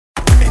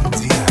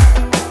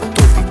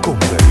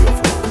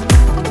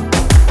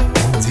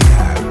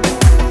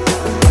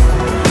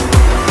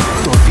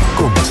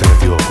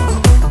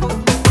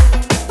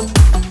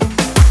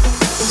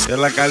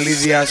αλλά καλή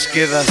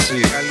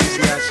διασκέδαση.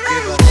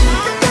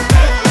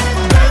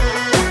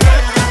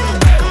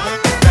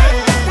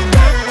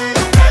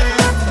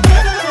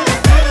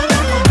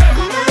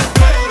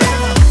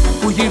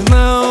 Που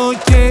γυρνάω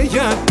και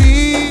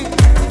γιατί,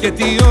 και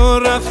τι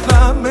ώρα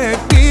θα με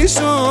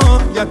πίσω.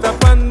 Για τα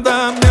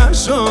πάντα μια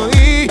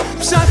ζωή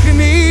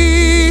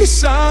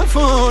ψάχνεις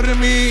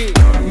αφορμή.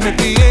 Με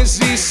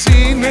πιέζει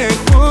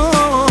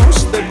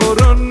συνεχώς, δεν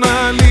μπορώ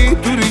να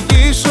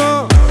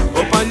λειτουργήσω.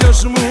 Ο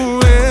παλιός μου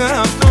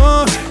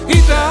εαυτός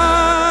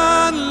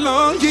ήταν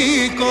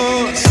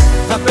λογικός.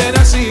 Θα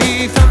περάσει,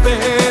 θα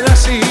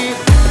περάσει,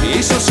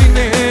 ίσως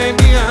είναι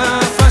μια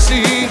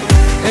φάση.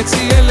 Έτσι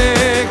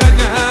έλεγα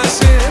για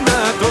σένα,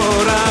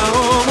 τώρα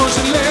όμως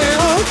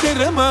λέω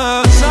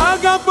τέρμα. Σ'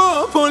 αγαπώ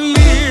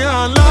πολύ,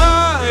 αλλά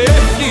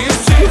έχεις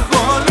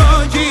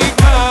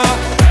ψυχολογικά.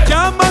 Κι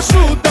άμα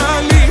σου τα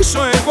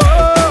λύσω εγώ,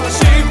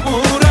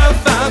 σίγουρα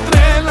θα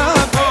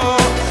τρελαθώ.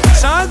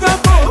 Σ'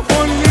 αγαπώ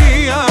πολύ,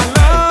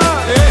 αλλά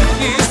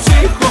έχεις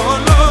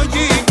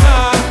ψυχολογικά.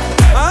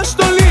 Ας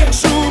το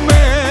λύσουμε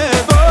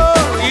εδώ,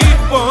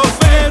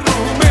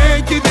 υποφέρουμε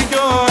κι οι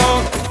δυο.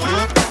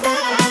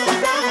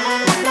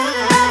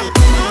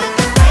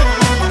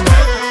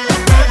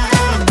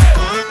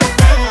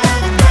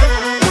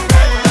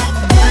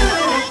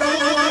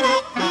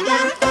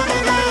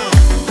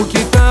 Που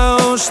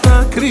κοιτάω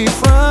στα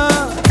κρυφά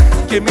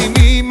και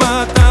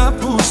μηνύματα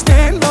που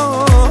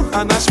στέλνω,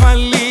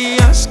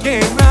 ανασφαλείας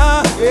και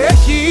να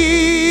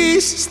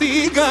έχεις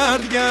στην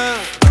καρδιά.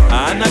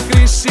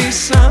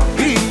 Ανακρίσεις,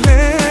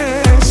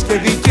 απειλές και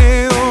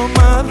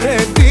δικαίωμα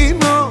δεν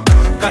δίνω.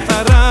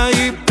 Καθαρά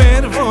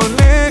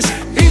υπερβολές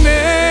είναι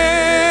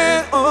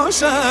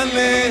όσα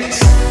λες.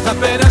 Θα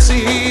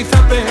περάσει, θα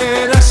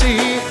περάσει,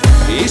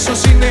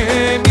 ίσως είναι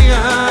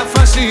μια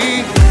φάση.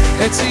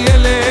 Έτσι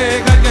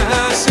έλεγα για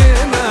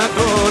σένα,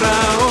 τώρα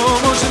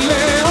όμως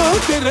λέω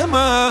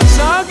τέρμα.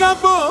 Σ'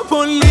 αγαπώ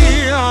πολύ,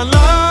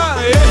 αλλά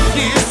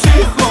έχεις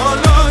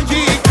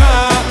ψυχολογικά.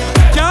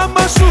 Κι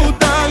άμα σου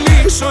τα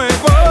λύσω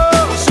εγώ,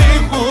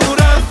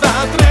 σίγουρα θα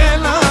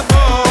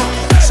τρελαθώ.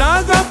 Σ'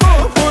 αγαπώ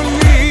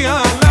πολύ,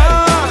 αλλά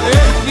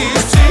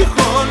έχεις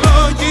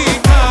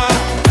ψυχολογικά.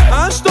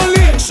 Ας το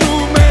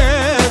λύσουμε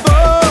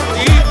εδώ,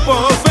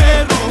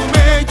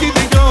 υποφέρουμε κι οι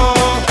δυο.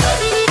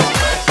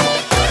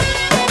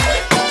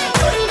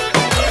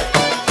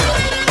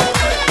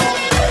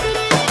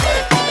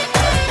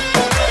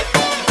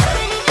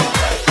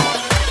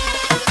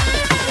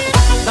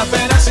 Θα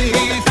περάσει,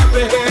 θα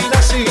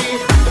περάσει,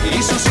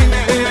 ίσως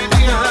είναι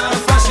μια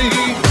φάση.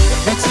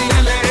 Έτσι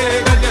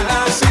έλεγα για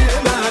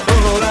σένα,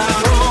 τώρα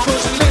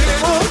όμως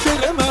λέω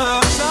τέρμα.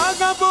 Σ'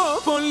 αγαπώ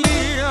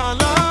πολύ,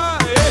 αλλά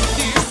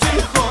έχεις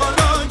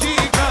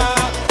ψυχολογικά.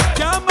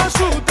 Κι άμα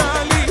σου τα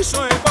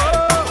λύσω εγώ,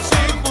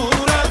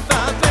 σίγουρα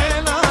θα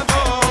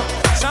τρελαθώ.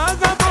 Σ'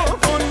 αγαπώ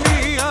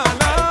πολύ,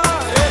 αλλά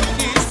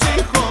έχεις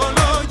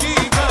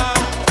ψυχολογικά.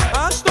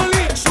 Ας το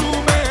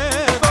λύσουμε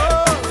εδώ,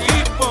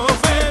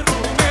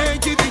 υποφέρουμε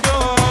κι οι δυο.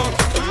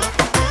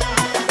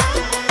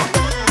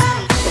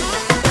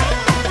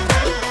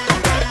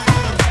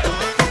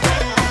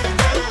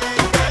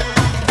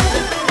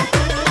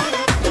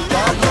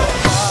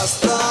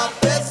 Άστα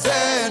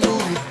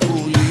πεθαίνουν,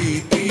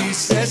 πουλί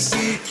είσαι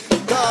εσύ.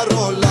 Τα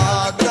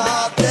ρολά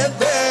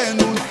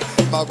κατεβαίνουν,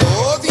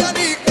 μαγόδια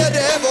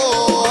νυχτερεύω.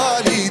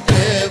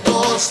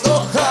 Αλυτεύω στο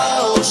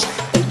χάος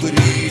που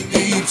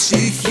κρίνει η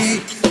ψυχή.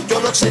 Κι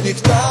όλο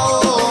ξενυχτάω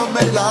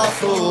με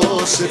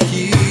λάθος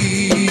ευχή.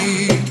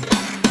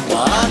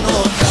 Πάνω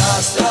τα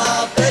άστρα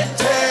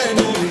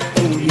πεθαίνουν,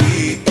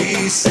 πουλί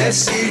είσαι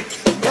εσύ.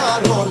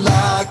 Τα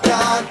ρολά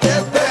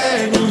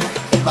κατεβαίνουν,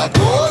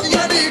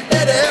 μαγόδια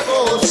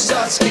νυχτερεύω.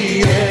 Σαν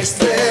σκιές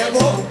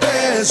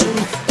τρεμοπαίζουν,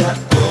 τα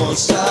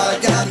τόσα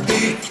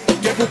γιατί.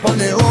 Και που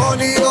πάνε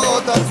όλοι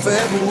όταν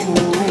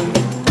φεύγουν,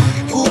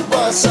 που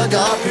πας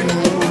αγάπη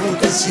μου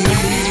κι εσύ.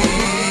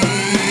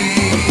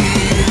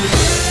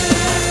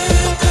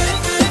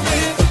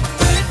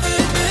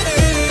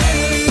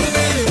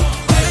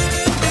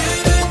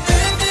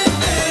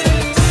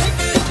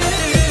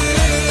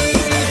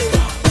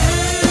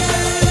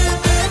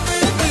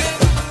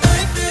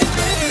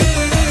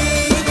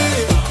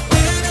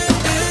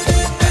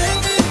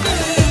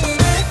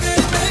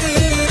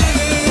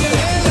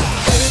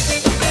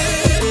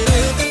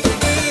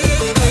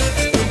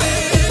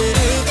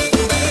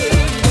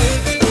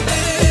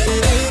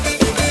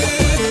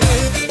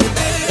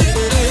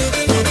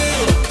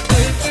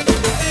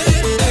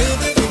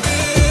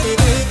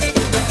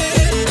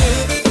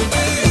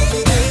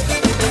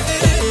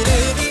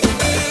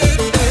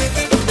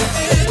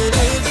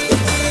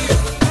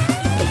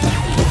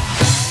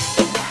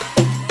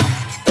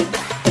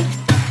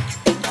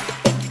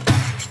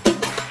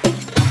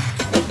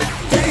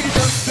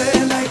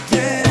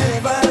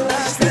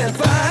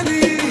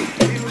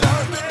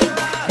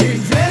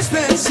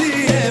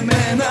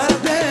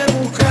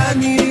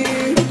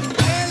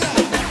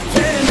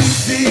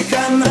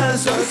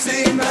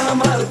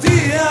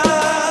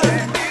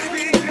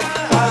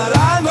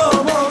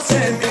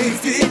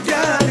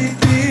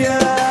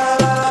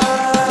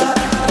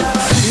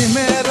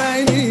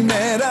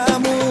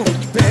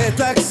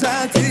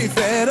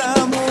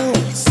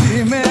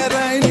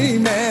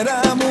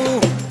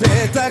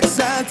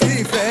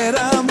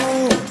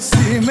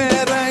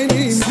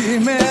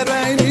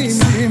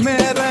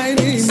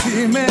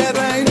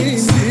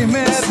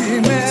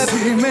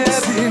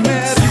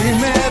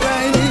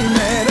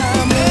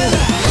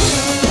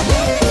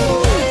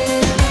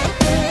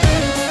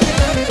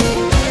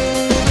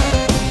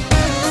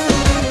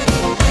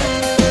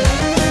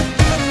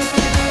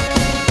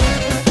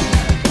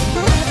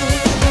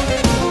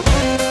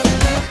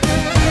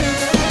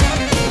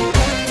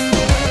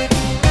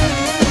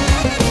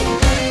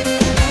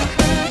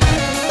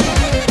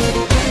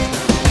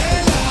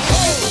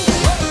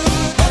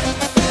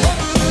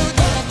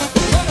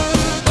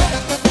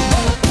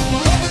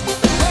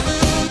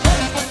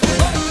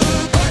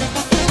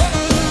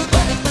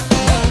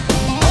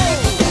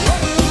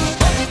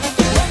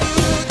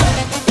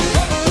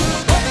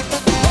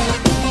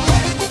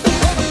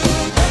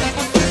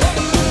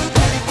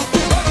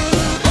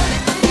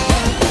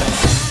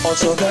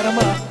 όσο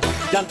δέρμα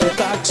κι αν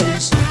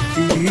πετάξεις,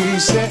 τι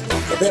είσαι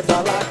δεν θα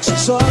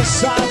αλλάξεις.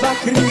 Όσα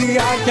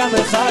δάκρυα κι αν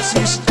με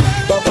χάσεις,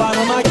 το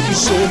φαρμάκι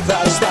σου θα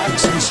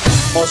στάξεις.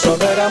 Όσο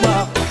δέρμα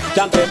κι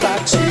αν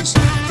πετάξεις,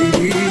 τι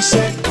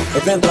είσαι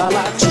δεν θα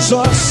αλλάξεις.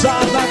 Όσα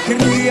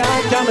δάκρυα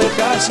κι αν με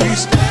χάσεις,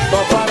 το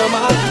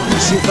φαρμάκι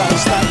σου θα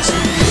στάξεις.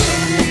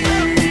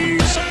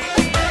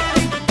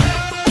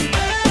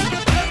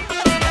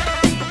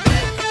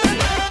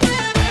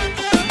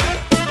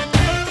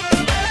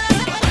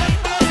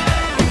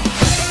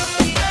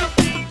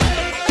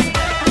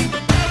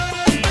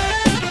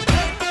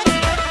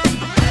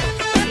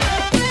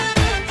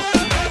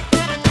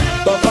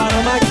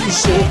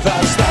 Σου θα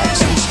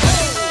στάξεις.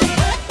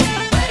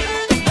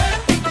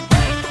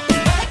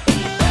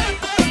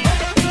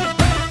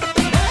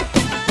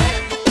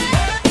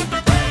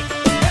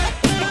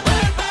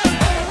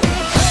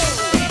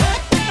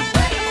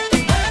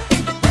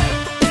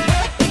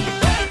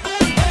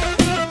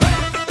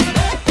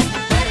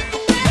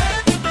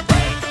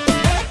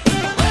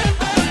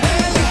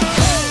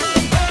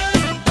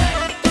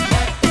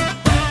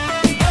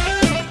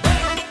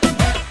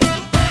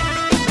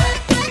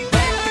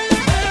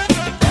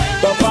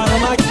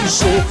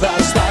 Σου θα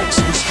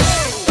στάξεις.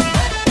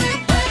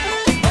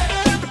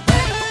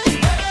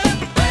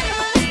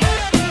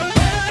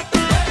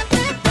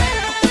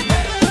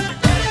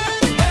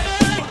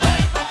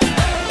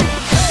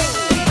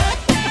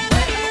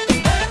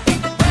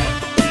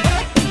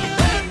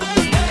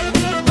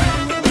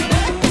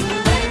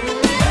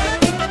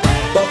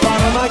 Το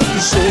φαρμάκι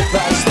σου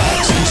θα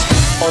στάξεις.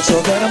 Όσο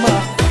δέρμα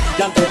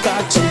κι αν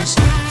πετάξεις,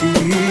 τι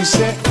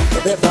είσαι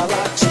δεν θα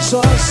αλλάξεις.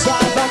 Όσα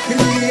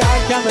δάκρυα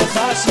κι αν με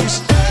χάσεις,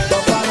 το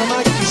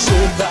φαρμάκι σου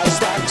θα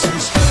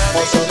στάξεις.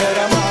 Όσο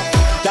δέρμα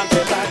κι αν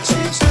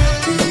πετάξεις,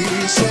 τι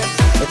είσαι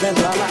δεν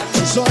θα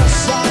αλλάξεις.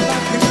 Όσα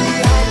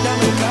δάκρυα κι αν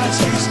με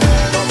χάσεις,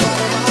 το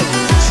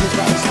φαρμάκι σου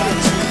θα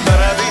στάξεις.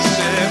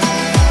 Παραδείσαι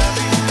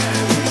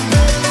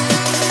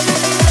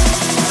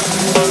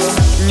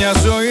μια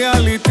ζωή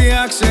αλήθεια,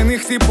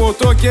 ξενύχτη,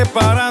 ποτό και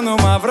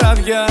παράνομα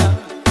βράδια.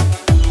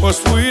 Ως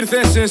που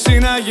ήρθες εσύ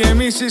να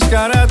γεμίσεις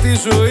χαρά τη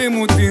ζωή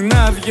μου την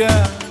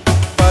άδεια.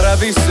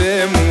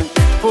 Παραδείσέ μου,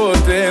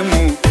 ποτέ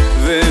μου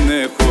δεν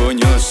έχω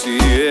νιώσει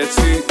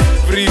έτσι.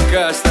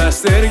 Βρήκα στα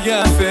αστέρια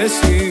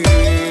θέση.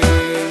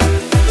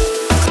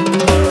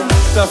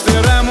 Τα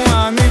φτερά μου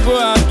ανοίγω,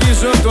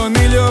 αγγίζω τον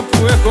ήλιο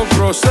που έχω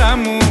μπροστά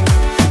μου.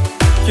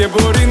 Και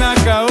μπορεί να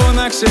καώ,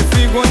 να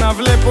ξεφύγω, να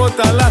βλέπω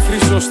τα λάθη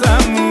σωστά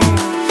μου.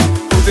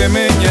 Ούτε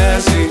με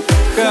νοιάζει,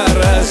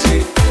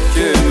 χαράζει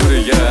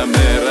καινούρια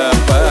μέρα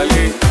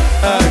πάλι,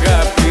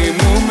 αγάπη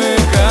μου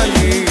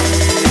μεγάλη.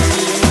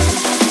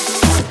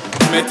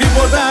 Με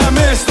τίποτα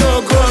μες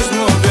στον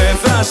κόσμο δεν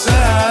θα σ'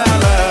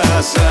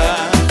 άλλασα.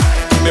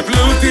 Με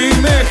πλούτη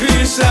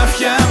μέχρι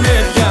σαφιά, με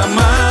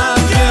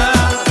διαμάντια.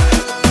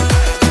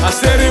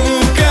 Αστέρι μου,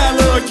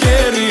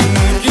 καλοκαίρι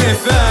μου και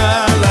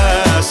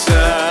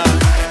θάλασσα.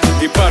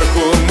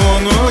 Υπάρχω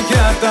μόνο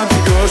για τα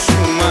δυο σου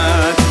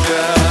μάτια.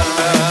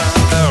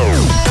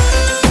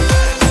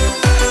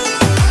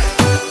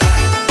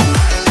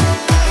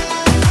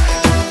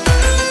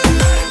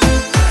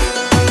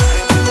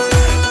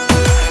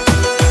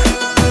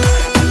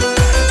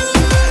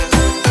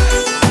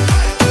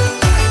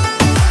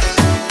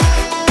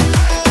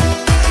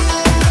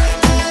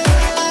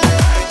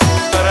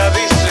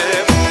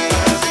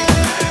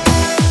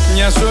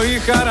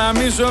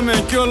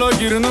 Χαραμίζομαι κι όλο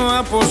γυρνώ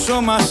από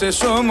σώμα σε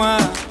σώμα.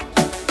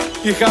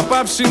 Είχα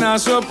πάψει να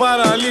ζω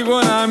παραλίγο,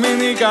 να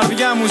μείνει η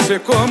καρδιά μου σε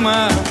κόμμα.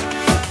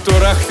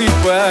 Τώρα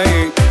χτυπάει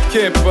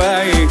και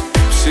πάει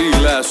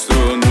ψηλά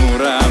στον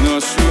ουρανό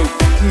σου,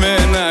 με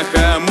ένα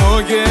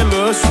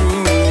χαμόγελο σου.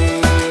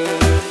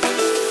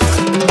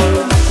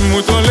 Μου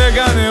το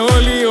λέγανε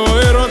όλοι, ο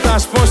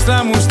έρωτας πως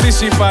θα μου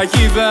στήσει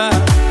παγίδα.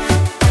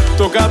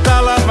 Το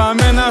κατάλαβα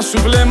με ένα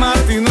σου βλέμμα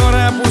την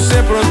ώρα που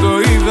σε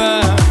πρωτοείδα.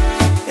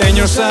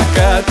 Ένιωσα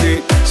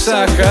κάτι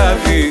σαν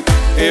χάδι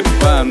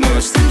επάνω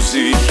στην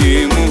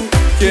ψυχή μου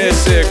και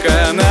σε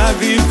κάνα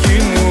δική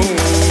μου.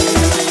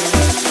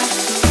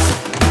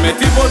 Με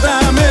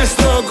τίποτα μες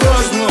στον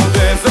κόσμο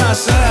δεν θα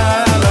σ'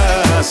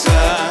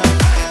 άλλασα.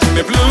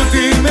 Με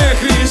πλούτη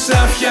μέχρι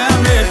σαφιά,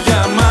 με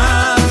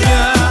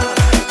διαμάντια.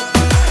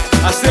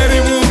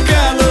 Αστέρι μου,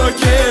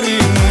 καλοκαίρι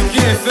μου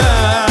και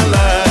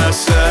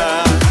θάλασσα.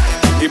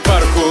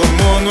 Υπάρχω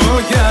μόνο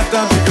για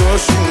τα δυο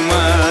σου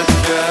μάτια.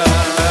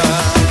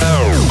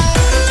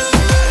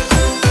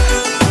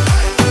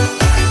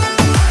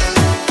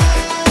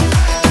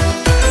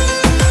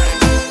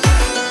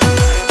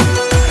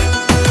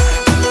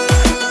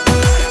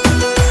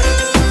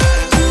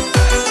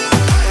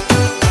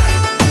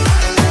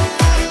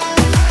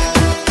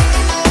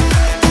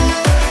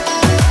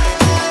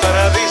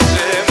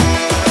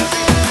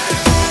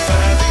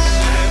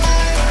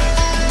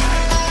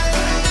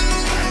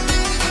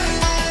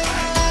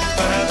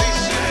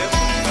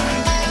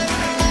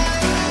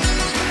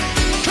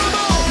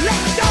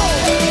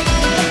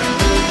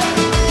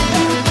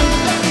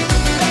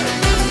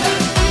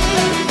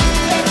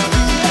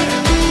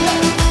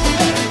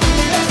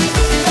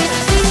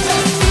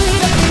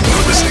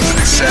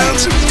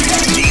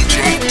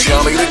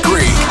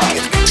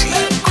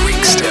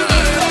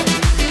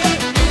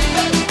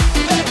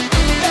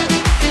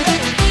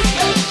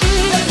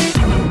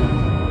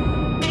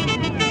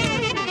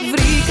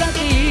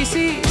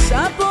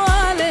 από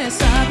άλλες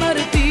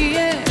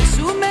αμαρτίες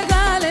σου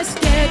μεγάλες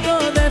και το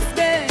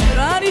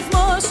δεύτερο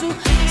αριθμό σου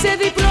σε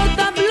διπλό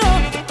ταμπλό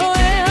ο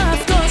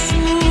εαυτός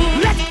σου.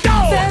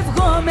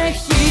 Φεύγω με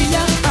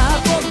χίλια,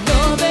 από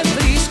εδώ δεν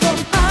βρίσκω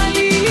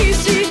άλλη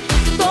λύση.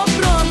 Το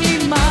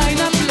πρόβλημα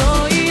είναι απλό,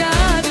 η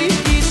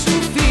άντρικη σου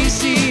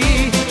φύση.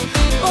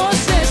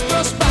 Όσες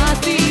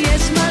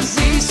προσπάθειες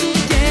μαζί σου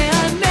και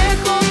αν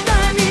έχω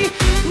κάνει,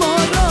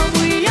 μωρό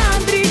μου η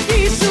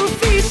άντρικη σου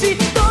φύση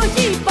το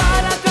έχει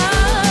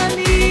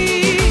παρακάνει.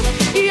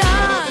 Η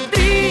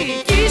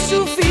άντρικη σου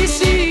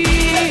φύση,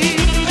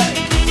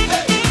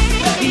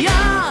 η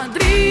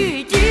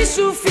άντρικη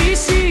σου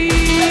φύση.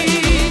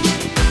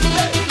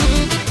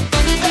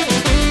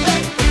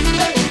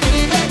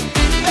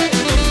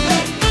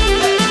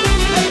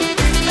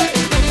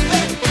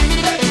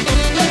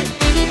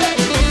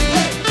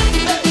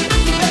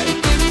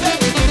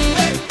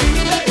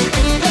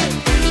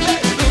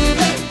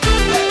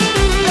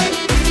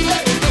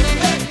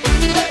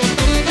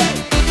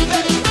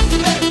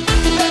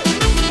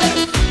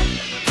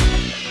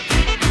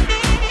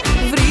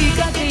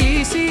 Βρήκα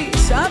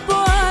κλήσεις από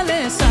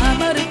άλλες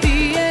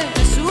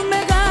αμαρτίες σου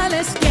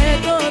μεγάλες και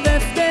το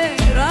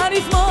δεύτερο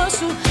αριθμό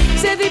σου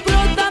σε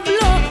διπλό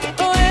ταμπλό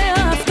ο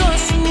εαυτός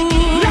σου.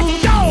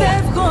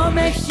 Φεύγω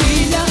με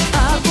χίλια,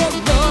 από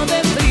εδώ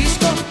δεν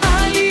βρίσκω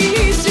άλλη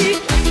λύση.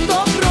 Το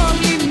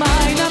πρόβλημα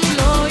είναι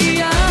απλό, η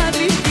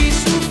άντρικη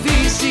σου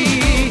φύση.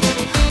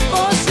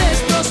 Όσες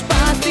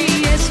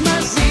προσπάθειες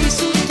μαζί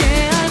σου και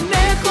αν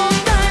έχω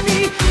κάνει,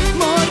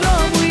 μωρό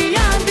μου η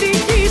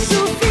άντρικη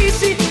σου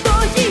φύση το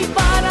έχει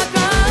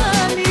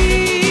παρακάνει.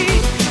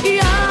 Η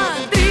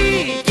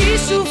άντρικη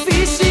σου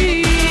φύση,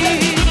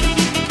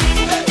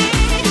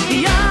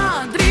 η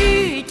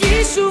άντρικη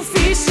σου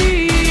φύση.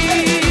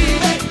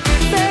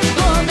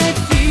 Φεύγω με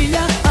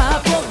χίλια,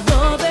 από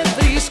εδώ δεν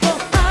βρίσκω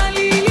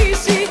άλλη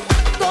λύση.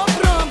 Το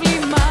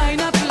πρόβλημα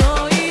είναι απλό,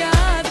 η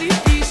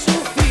άντρικη σου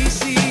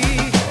φύση.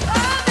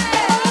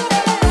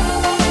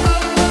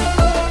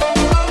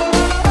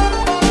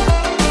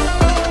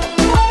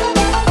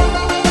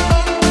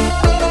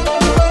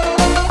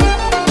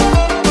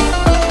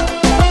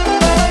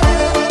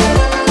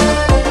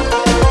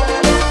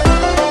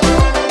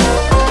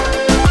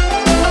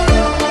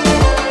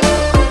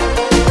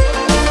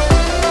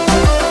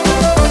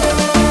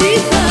 Τι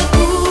θα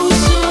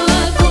ακούσω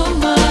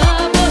ακόμα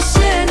από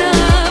σένα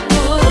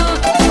μπορώ.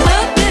 Τα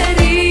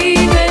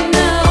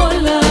περίμενα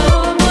όλα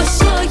όμως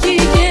όχι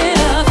και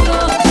αυτό.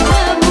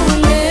 Θα μου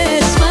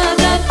λες μα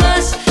θα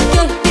πας κι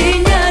ότι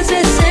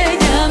νοιάζεσαι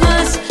για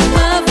μας.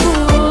 Μα αφού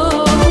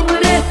όπου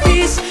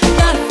βρεθείς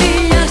τα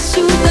φίλια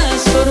σου τα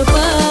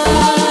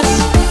σκορπάς.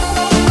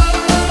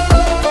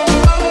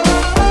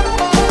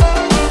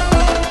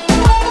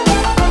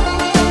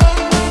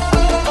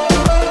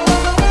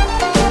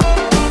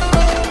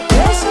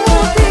 Πες μου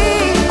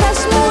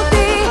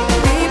τι,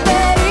 τι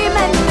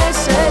περίμενες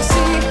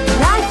εσύ.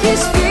 Να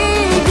έχεις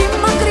φύγει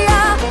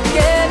μακριά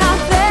και να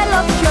θέλω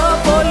πιο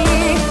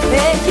πολύ.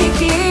 Έχει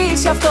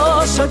κλείσει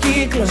αυτός ο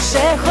κύκλος,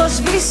 έχω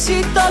σβήσει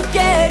το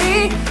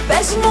κερί.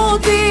 Πες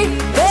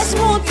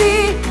μου τι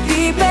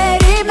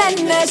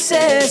περίμενες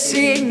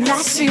εσύ να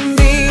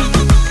συμβεί.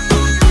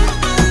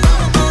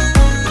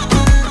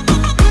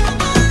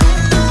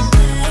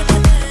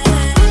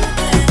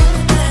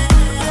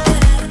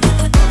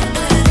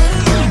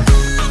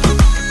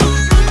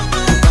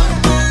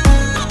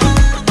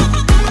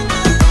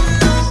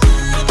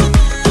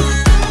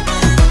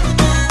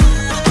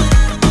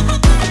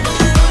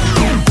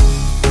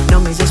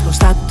 Νόμιζες πως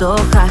θα το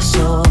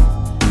χάσω,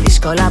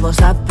 δύσκολα πως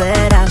θα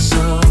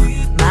περάσω.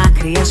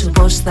 Μακριά σου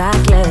πως θα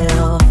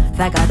κλαίω,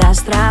 θα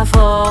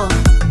καταστραφώ.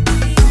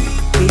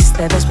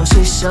 Πίστευες πως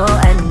είσαι ο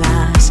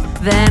ένας,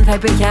 δεν θα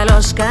υπήρχε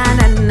άλλος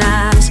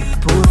κανένας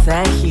που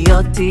θα έχει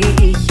ό,τι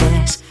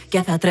είχες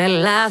και θα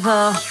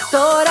τρελαθώ.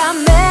 Τώρα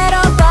με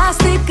ρωτάς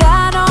τι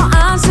κάνω,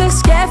 αν σε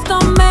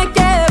σκέφτομαι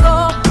κι εγώ.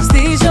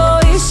 Στη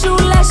ζωή σου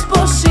λες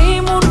πως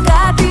ήμουν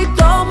κάτι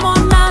το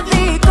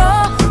μοναδικό.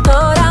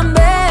 Τώρα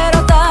με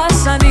ρωτάς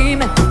αν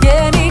είμαι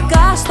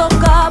γενικά στο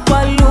κάπου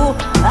αλλού.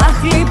 Αχ,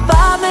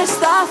 λυπάμαι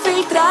στα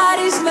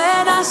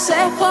φιλτραρισμένα, σε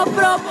έχω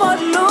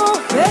προπολού.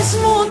 Πες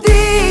μου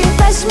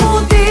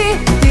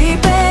τι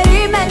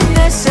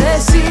περίμενες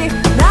εσύ.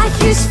 Να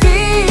έχεις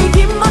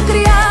φύγει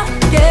μακριά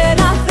και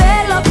να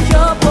θέλω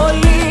πιο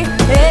πολύ.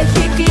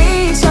 Έχει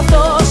κλείσει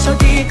αυτός ο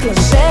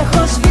κύκλος,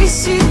 έχω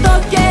σβήσει το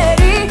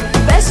κερί.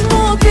 Πες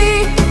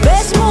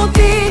μου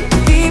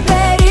τι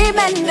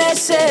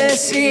περίμενες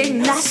εσύ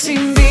να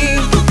συμβεί.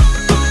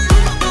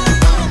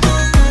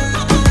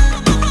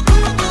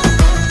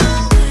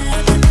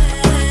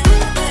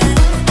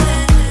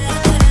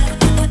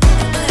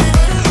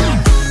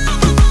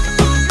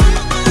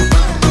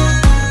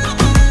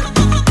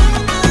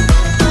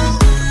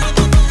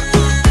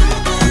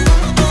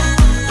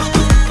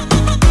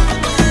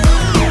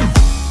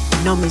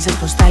 Νόμιζες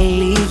πως θα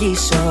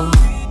λυγίσω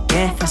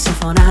και θα σε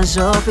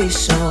φωνάζω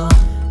πίσω.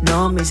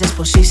 Νόμιζες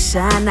πως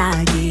είσαι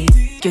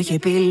ανάγκη κι όχι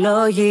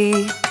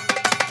επιλογή.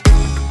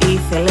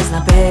 Ήθελες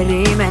να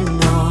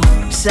περιμένω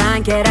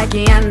σαν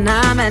κεράκι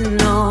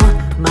αναμένο.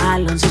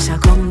 Μάλλον ζεις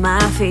ακόμα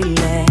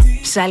φίλε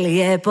σ' άλλη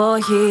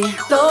εποχή.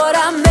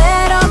 Τώρα με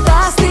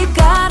ρωτάς τι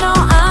κάνω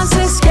αν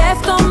σε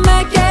σκέφτομαι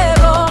κι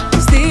εγώ.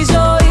 Στη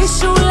ζωή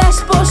σου λες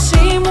πως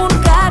ήμουν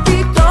κάτι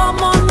το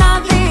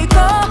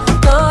μοναδικό.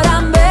 Τώρα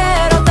με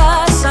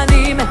ρωτάς αν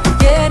είμαι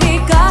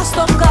γενικά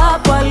στο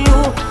κάπου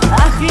αλλού.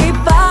 Αχ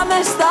λυπάμαι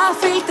στα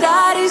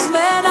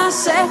φιλτραρισμένα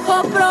σ' έχω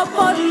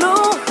προπολού.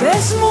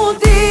 Πες μου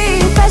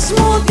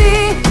τι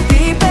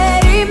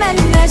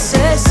περίμενες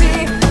εσύ.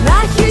 Να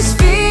έχεις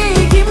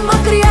φύγει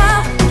μακριά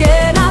και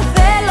να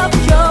θέλω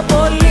πιο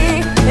πολύ.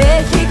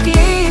 Έχει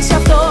κλείσει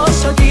αυτός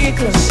ο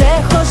κύκλος,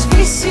 έχω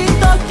σβήσει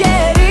το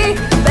κερί.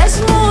 Πες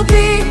μου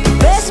τι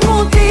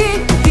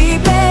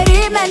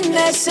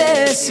περίμενες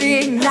εσύ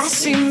να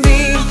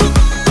συμβεί.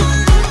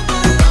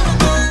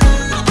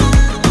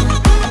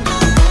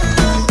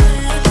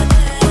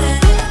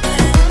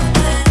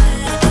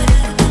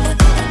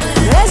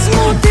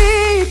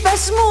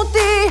 Πες μου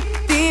τι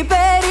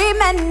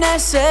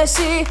περίμενες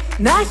εσύ.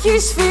 Να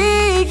έχεις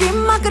φύγει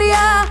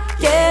μακριά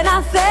και να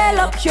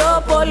θέλω πιο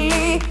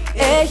πολύ.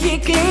 Έχει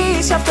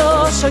κλείσει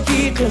αυτός ο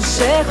κύκλος,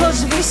 έχω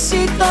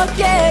σβήσει το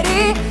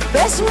κερί.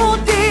 Πες μου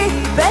τι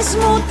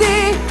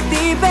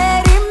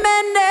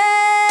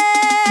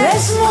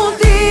περίμενες.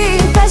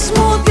 Πες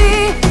μου τι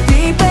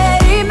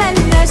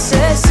περίμενες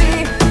εσύ.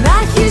 Να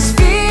έχεις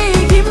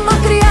φύγει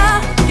μακριά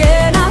και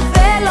να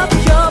θέλω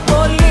πιο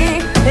πολύ.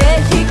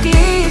 Έχει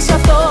κλείσει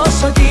αυτός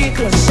ο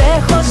κύκλος,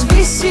 έχω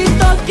σβήσει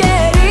το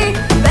κερί.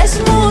 Πες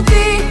μου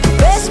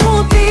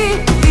τι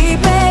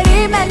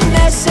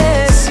περίμενες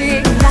εσύ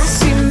να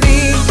συμβεί.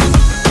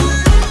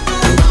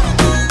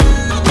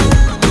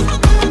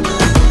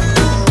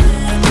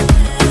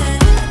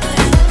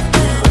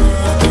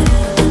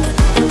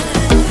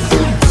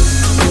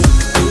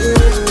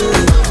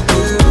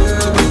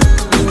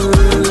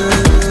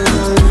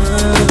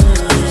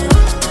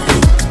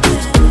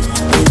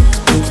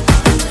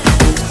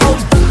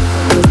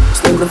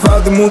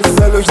 Μου τι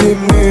θέλω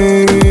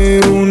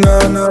γυμνίου,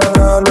 να, να,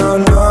 να, να,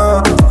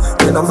 να.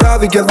 Ένα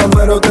βράδυ και θα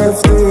με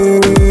ερωτευτεί,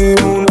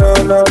 να,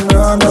 να,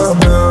 να, να,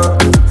 να.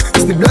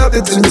 Στην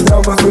πλάτη της μιστράω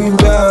με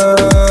φιλιά,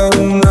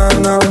 να,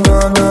 να,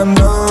 να, να,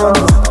 να.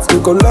 Αυτή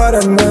κολλάρα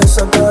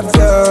μέσα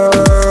καρδιά,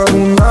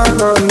 να,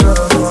 να, να,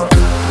 να.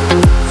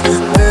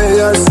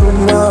 Ella es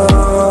una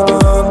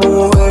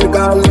mujer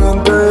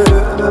caliente.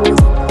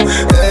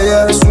 Ella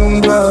es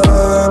una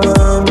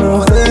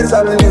mujer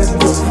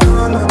caliente.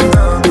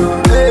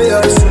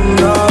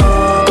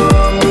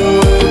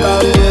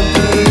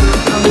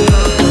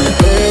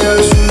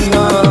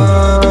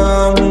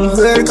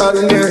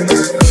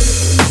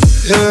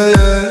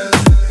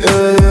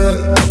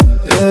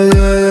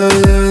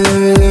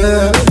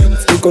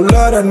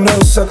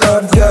 Μέσα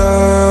καρδιά,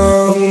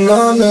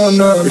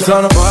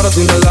 ήρθα να πάρω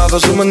την Ελλάδα,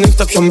 ζούμε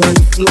νύχτα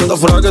πιωμένη. Λέω τα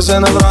φράγκα σε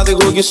ένα βράδυ,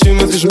 εγώ και εσύ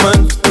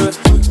μεθυσμένοι.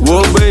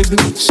 Wow baby,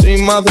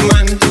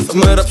 σημαδεμένη. Τα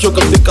μέρα πιο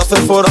καλή, κάθε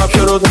φορά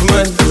πιο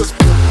ερωτευμένη.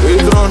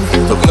 Υδρώνει,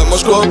 το πνεύμα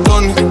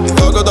σκοτώνει.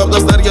 Κοιτάω κάτω απ' τα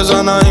αστέρια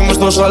σαν να είμαι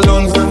στο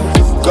σαλόνι.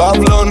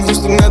 Καβλώνει,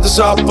 στην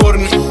έτησα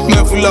πόρνη.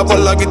 Με φουλά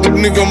παλάκι την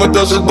πνίγω με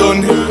το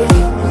σεντόνι.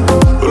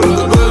 Όλο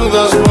το κόσμο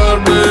θα σου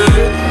πάρει.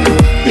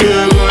 Ή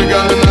εγώ ή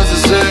κανένας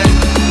εσύ.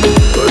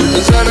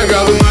 Εσένα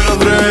κάθε μέρα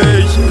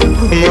τρέχει,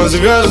 μα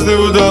ζυγάζεις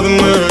τίποτα δεν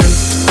με.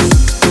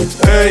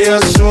 Ella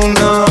es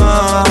una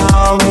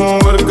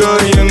mujer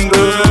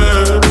caliente.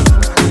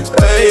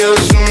 Ella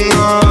es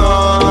una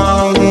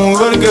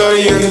mujer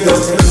caliente.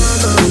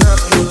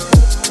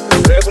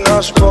 Πρέπει να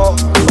σου πω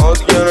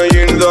ότι για να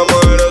γίνει θα μ'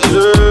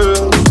 άρεσε.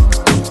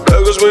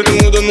 Έχω σπίτι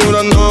μου τον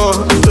ουρανό,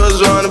 θες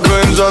αν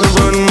μπαίνεις, αν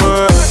μπαίνουμε.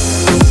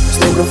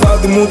 Στο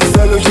κρεβάτι μου τι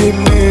θέλω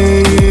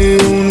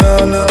γυμνίου, να,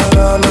 να,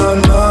 να, να,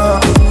 να.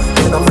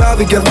 Ένα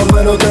βράδυ και θα με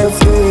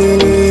ερωτευτεί,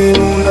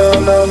 να,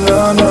 να, να,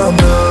 να,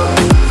 να.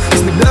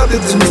 Στην πλάτη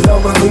της μιστράω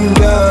με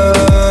δουλειά,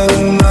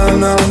 να,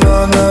 να, να,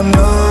 να,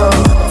 να.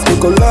 Αυτή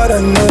κολλάρα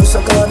μέσα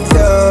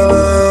καρδιά,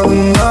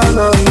 να,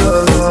 να, να,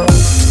 να.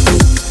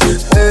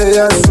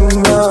 Ella es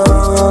una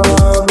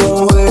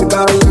mujer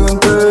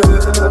caliente.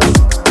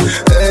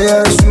 Ella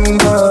es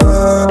una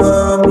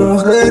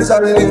mujer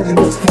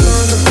caliente.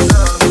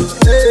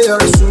 Ella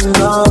es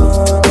una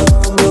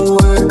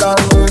mujer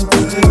caliente.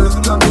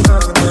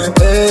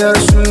 Ella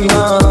es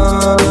una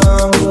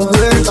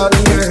mujer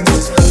caliente.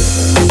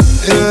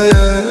 Yeah,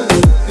 yeah,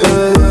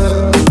 yeah,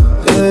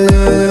 yeah,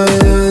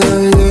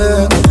 yeah,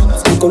 yeah.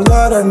 Αυτή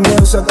κολλάρα είναι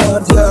esa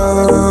καρδιά,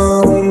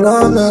 na,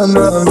 na,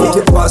 na.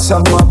 ¿Qué pasa,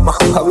 mamá?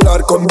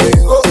 Hablar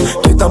conmigo.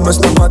 Κοίταμε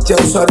στα μάτια,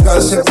 σου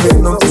αργάσαι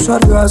κρίνω, σου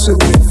αργάσαι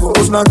τρίφω.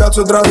 Πώς να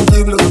κάτσω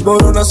tranquilo, δεν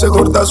μπορώ να σε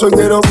χορτάσω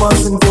καιρό μας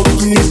un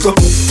poquito.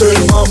 Hey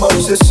mama,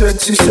 είσαι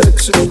sexy,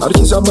 sexy.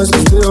 Αρχίσαμε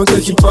στις 2 και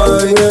έχει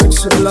πάει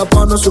 6. Έλα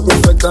πάνω σου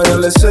perfecta, οι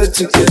άλλες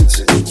έτσι και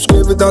έτσι.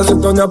 Σκύβει τα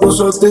ζετόνια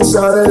πόσο της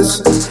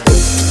αρέσει.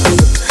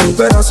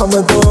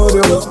 Περάσαμε το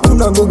όριο, πού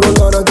να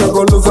γκουγκολάρω κι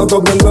ακολούθω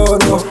το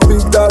πελώριο.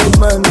 Big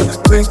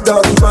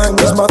Daddy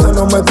Mendes,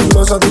 μαθαίνω με τη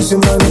γλώσσα τι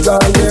σημαίνει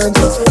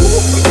caliente.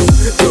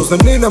 Ποιος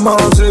δεν είναι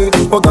μαζί,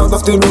 όταν το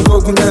φτύνουν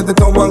κόκκινεται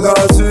το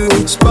μαγαζί.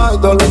 Σπάει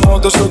το λαιμό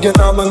τόσο και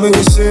να με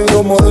μισεί.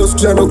 Ο μωρός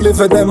ξέρω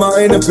κλείφεται μα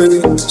είναι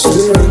πιστή.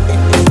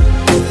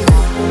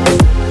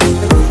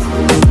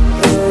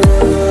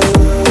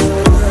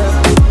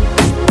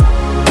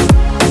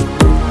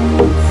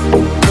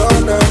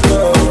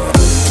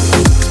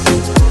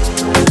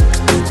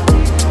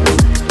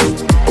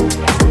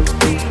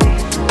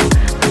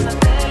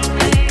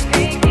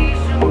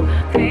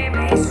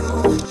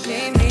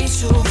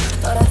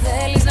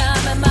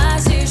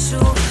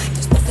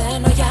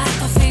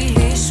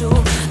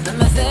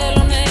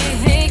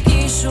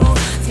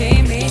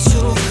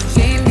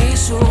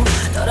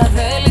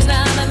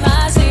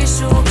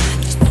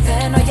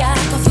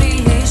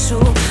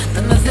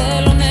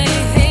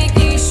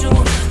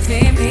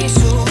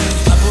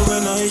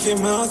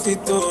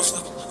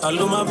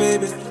 Αλλού μα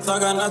baby, θα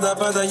κάνα τα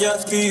πάντα για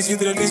αυτή. Η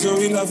τρελή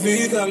ζωή la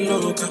vida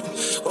loca.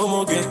 Como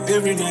que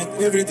every night,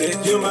 every day,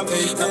 you're my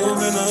baby. Από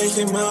μένα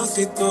είχε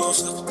μάθει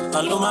τόσα.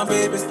 Αλλού μα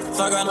baby,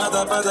 θα κάνα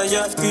τα πάντα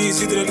για αυτή.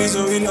 Η τρελή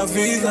ζωή la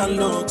vida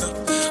loca.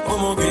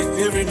 Como que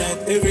every night,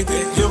 every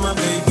day, you're my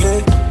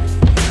baby.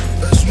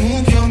 Πες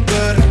μου ποιον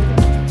παίρνει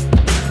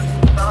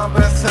να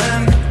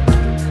πεθαίνει.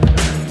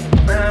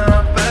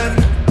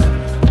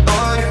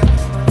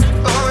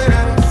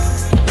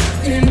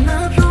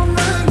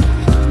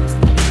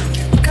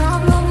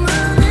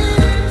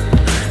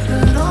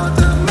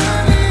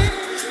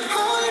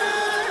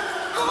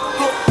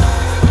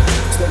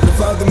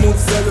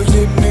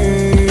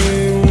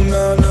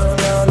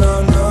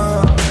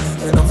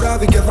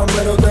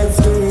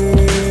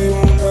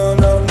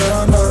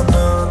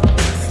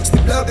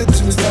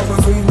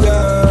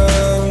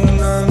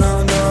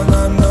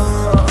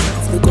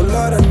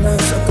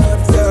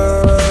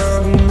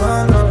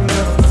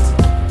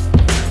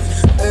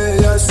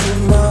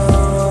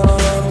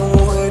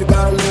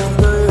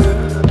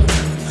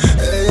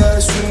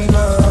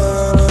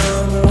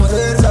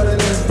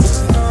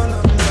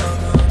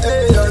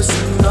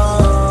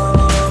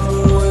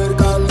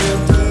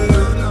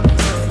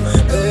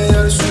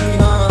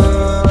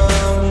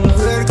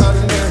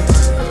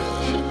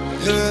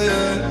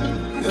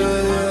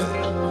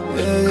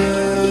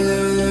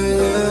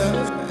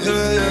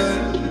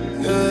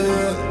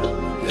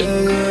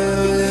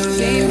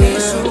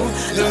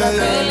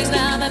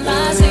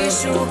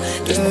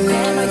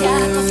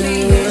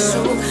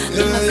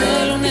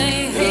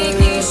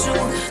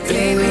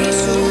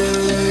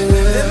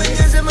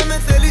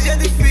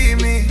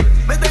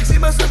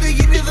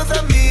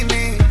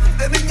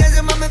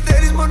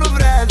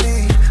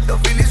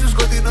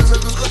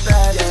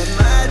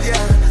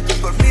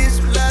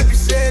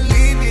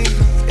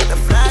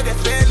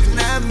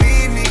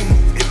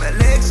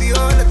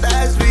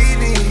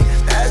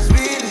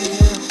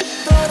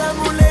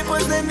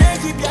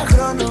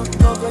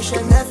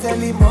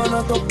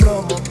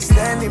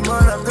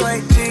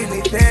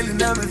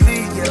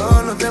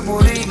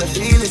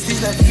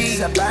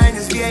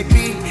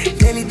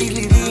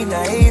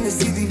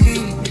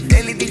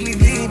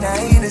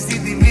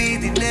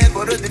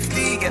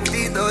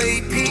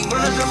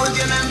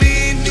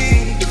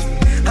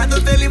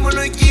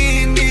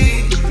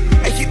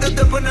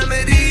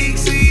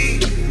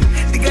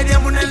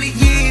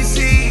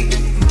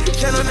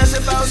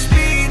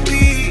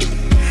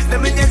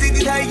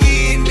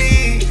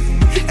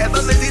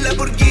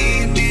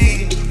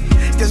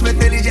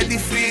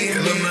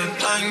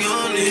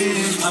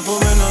 Από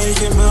μένα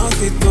είχε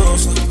μάθει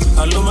τόσα.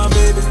 Αλλού μα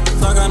baby,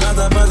 θα κάνα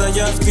τα πάντα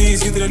για αυτή.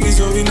 Η τρελή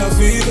ζωή la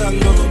vida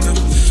loca.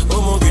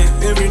 Como que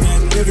every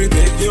night, every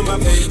day, you're my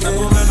baby.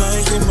 Από μένα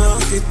είχε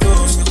μάθει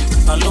τόσα.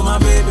 Αλλού μα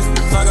baby,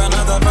 θα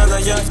κάνα τα πάντα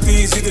για αυτή.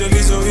 Η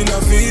τρελή ζωή la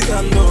vida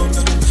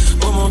loca.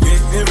 Como que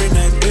every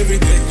night, every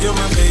day, you're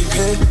my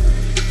baby.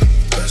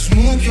 Πες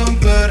μου ποιον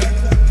παίρνει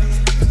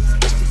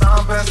να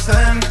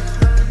πεθαίνει.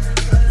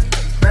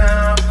 Με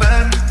να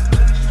παίρνει.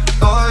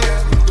 Oh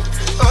yeah,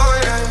 oh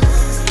yeah.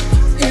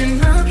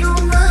 Είναι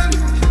πιωμένη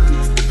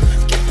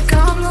και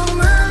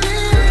καυλωμένη,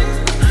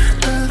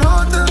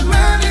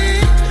 ερωτευμένη.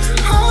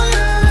 Oh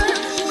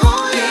yeah,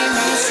 oh yeah.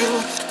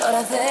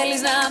 Τώρα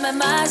θέλεις να είμαι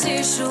μαζί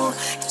σου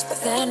και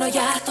πεθαίνω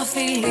για το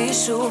φίλι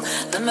σου.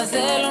 Δεν με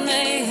θέλουνε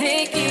οι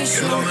δικοί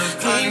σου.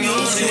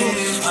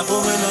 Από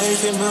μένα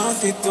είχε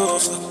μάθει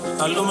τόσα.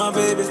 Αλλού μα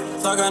baby,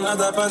 θα κάνα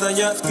τα πάντα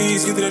για αυτή.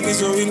 Η τρελή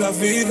ζωή la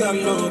vida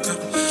loca.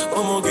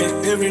 Como que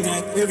every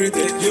night, every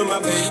day, you're my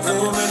baby.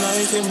 Από μένα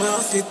είχε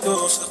μάθει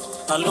τόσα.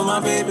 Αλλού μα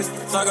baby,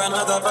 θα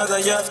κάνα τα πάντα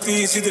για αυτή.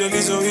 Η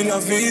τρελή ζωή la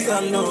vida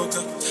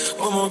loca.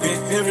 Como que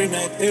every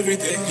night, every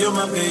day, you're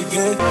my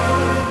baby.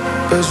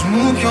 Πες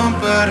μου ποιον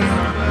παίρνει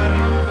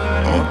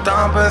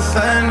όταν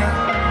πεθαίνει.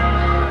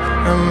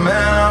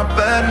 Εμένα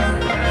παίρνει.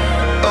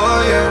 Oh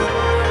yeah,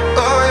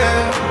 oh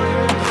yeah.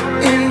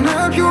 Είναι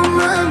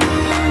πιωμένη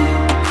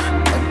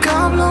και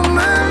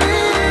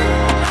καυλωμένη,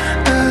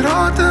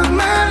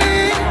 ερωτευμένη.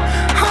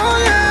 Oh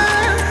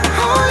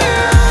yeah, oh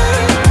yeah.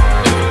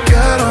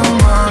 Quiero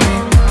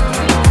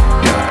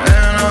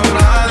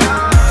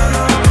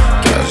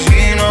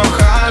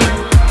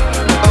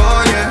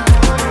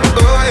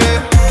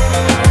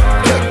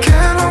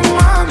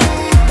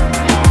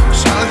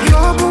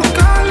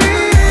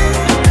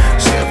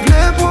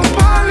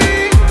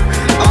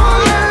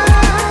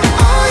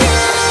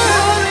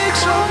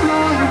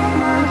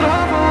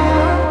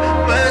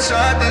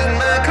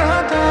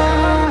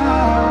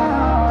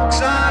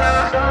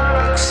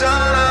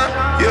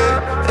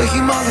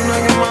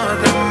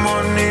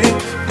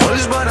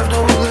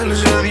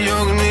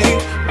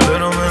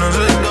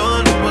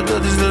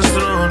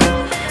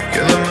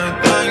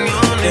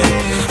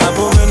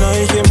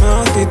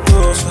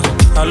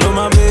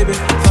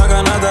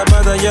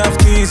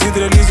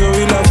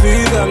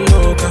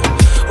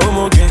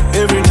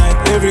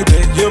every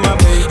day, you're my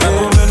baby.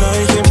 Από μένα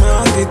είχε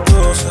μάθει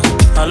τόσα.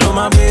 Άλλο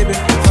my baby,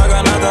 θα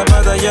έκανα τα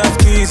πάντα για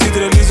αυτή. Στη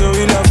τρελή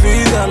ζωή la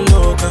vida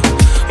loca.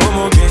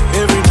 Como que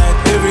every night,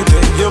 every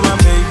day, you're my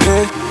baby.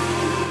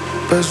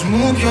 Πες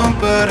μου ποιον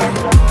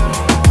παίρνει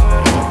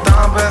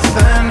όταν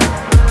πεθαίνει.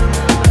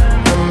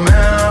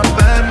 Εμένα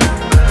παίρνει.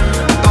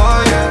 Oh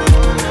yeah,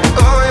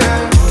 oh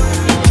yeah.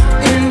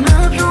 Είναι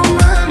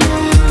πιωμένη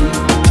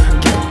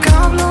και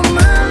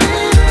καυλωμένη,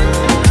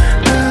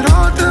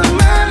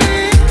 ερωτεμένη.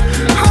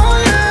 Oh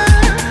yeah,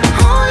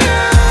 oh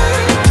yeah.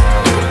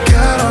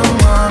 Quiero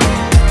mami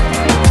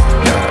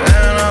για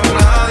ένα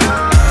βράδυ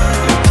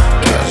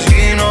κι ας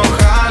γίνω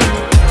χάλι.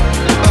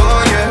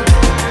 Oh yeah,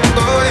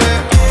 oh yeah.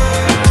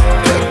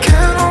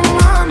 Quiero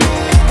mami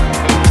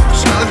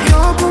σαν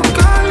δυο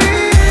μπουκάλι.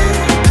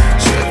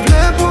 Σε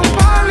βλέπω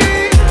πάλι.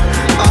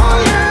 Oh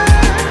yeah,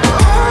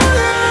 oh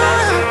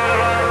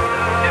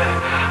yeah.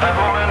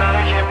 Από μένα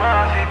είχε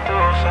μάθει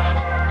τόσα.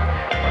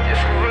 Μάτια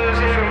σου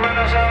βρέζει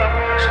φερμένα σαν να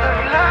πω. Σε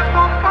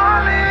βλέπω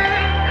πάλι.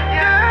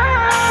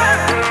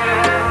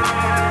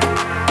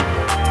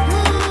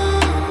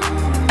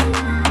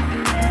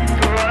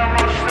 Τώρα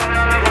όμως δεν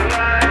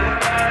ανεβολάει.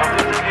 Από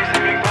το εκεί στη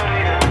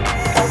Βικτωρία.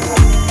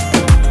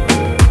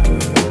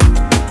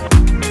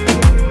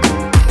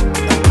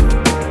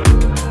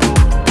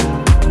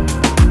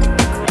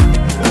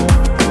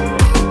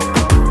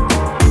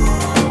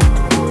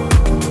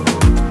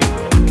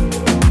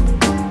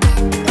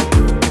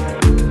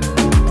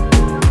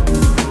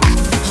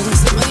 Όταν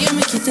στα μάτια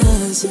με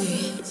κοιτάζει,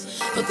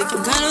 ό,τι και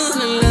κάνω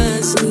δεν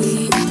αλλάζει.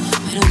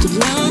 Πέρα του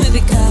βλέμμα με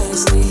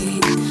δικάζει,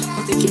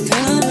 ό,τι και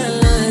κάνω δεν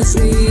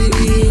αλλάζει.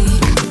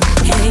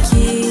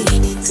 Εκεί,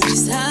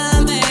 ξέρεις θα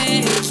είμαι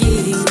εκεί,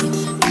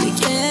 ό,τι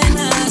και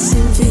να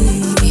συμβεί.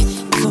 Μη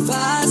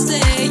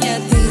φοβάσαι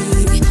γιατί,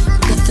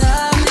 πάντα θα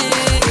είμαι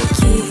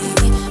εκεί.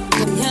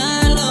 Με μια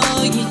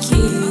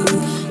λογική,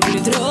 όλοι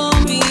οι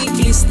δρόμοι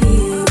κλειστοί.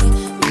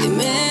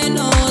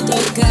 Ντυμένο το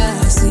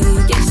γκάζι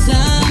και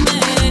θα είμαι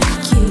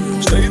εκεί.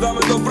 Σε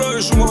είδαμε το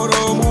πρωί σου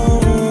μωρό μου.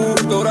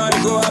 Τώρα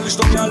έχω άλλη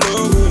στο μυαλό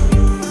μου.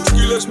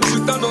 Σκύλες μου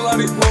ζητάν τον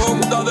αριθμό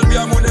μου. Τα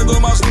αδερφιά μου είναι εδώ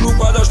μαζί μου,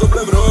 πάντα στο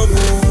πλευρό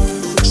μου.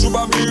 Σου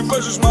είπα μη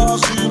παίζεις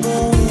μαζί μου,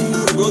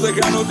 εγώ δεν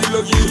κάνω τη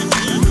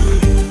λογική μου.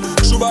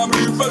 Σου είπα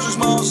μη παίζεις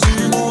μαζί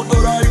μου,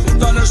 τώρα οι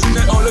πουτάνες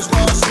είναι όλες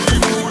μαζί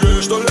μου.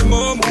 Στο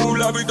λαιμό μου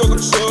λάβει το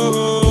χρυσό,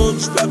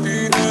 τις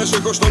πλατίνες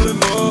έχω στο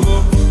λαιμό.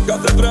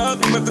 Κάθε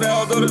βράδυ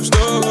μετράω το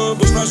ρευστό.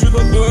 Πώς να σου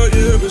το πω,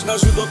 πώς να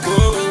σου το πω.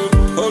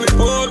 Όλη η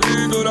πόλη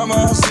τώρα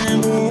μαζί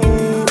μου,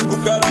 που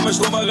κάναμε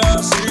στο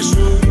μαγαζί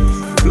σου.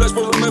 Λες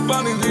πως δεν με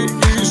πάνε οι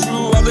δικοί σου.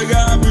 Άντε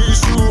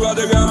γαμίσου,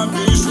 άντε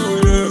γαμίσου,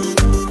 yeah.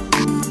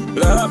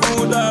 La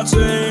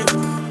bundace,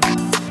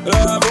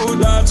 la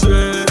bundace.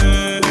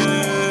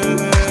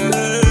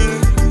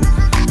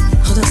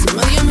 Όταν στα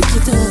μάτια με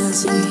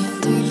κοιτάζει,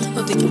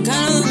 ό,τι και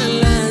κάνω δεν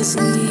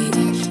αλλάζει.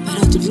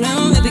 Πέρα του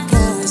βλέμμα με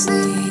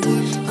δικάζει,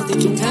 ό,τι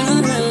και κάνω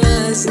δεν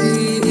αλλάζει.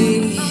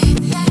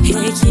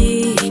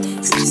 Εκεί,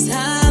 ξέρεις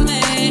θα είμαι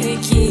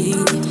εκεί,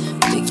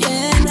 ό,τι και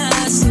να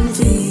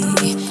συμβεί.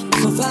 Μη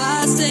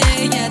φοβάσαι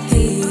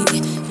γιατί,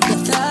 πάντα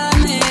θα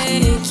είμαι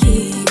εκεί.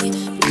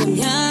 Με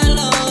μια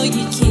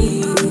λογική,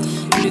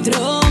 όλοι οι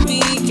δρόμοι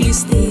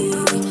κλειστοί.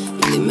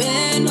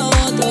 Ντυμένο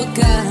το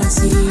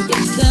γκάζι και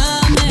θα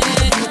είμαι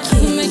εκεί.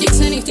 Έχουμε και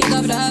ξενυχτεί τα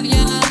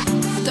βράδια,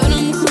 τώρα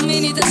μου έχουν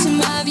μείνει τα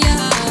σημάδια.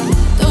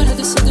 Τώρα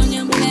τα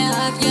σεντόνια μου είναι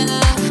άδεια,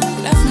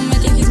 γράφουμε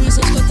κι έχεις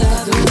μέσα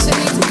σκοτάδι. Έχουμε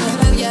ξενυχτεί τα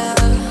βράδια,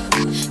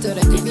 τώρα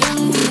η καρδιά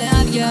μου είναι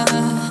άδεια.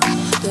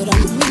 Τώρα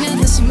μου μείνει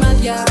τα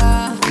σημάδια,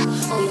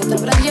 όλα τα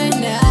βράδια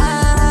είναι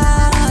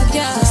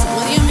άδεια. Στα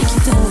μάτια με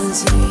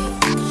κοιτάζει,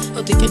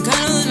 ό,τι και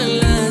κάνω δεν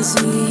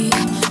αλλάζει.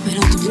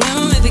 Πέρα του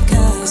βλέμμα με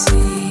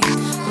δικάζει,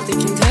 ό,τι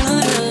και κάνω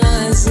δεν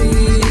αλλάζει.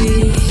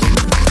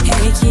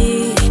 Εκεί,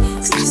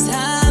 ξέρεις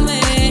θα είμαι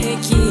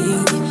εκεί,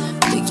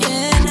 ό,τι και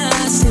να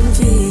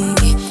συμβεί.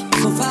 Μη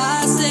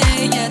φοβάσαι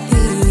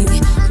γιατί,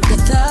 πάντα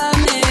θα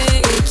είμαι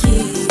εκεί.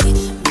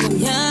 Με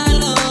μια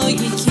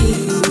λογική,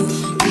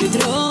 όλοι οι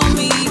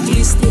δρόμοι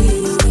κλειστοί.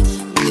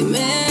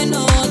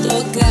 Ντυμένο το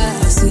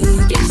γκάζι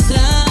και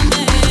θα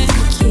είμαι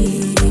εκεί.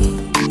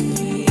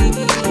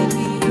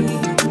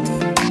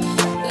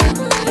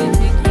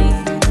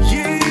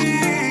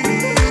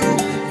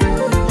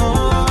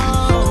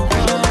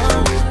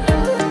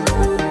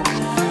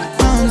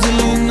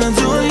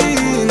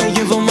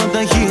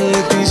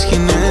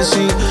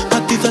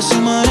 Αντί θα σε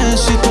μ'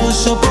 αρέσει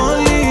τόσο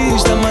πολύ.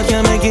 Στα μάτια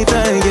με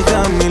κοιτάει και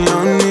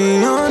χαμηλώνει.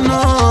 Oh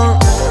no.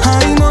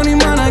 Άι μόνη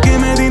μάνα και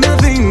με την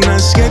Αθήνα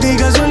και την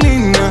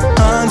Καζολίνα.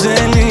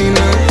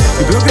 Αντζελίνα,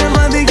 η πιο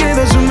κρεβάτι και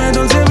θα ζούμε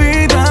τον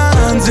Τσεβίτα.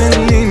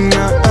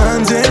 Αντζελίνα,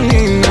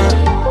 Αντζελίνα.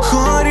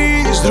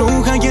 Χωρίς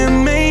ρούχα και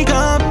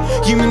make-up,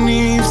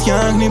 γυμνή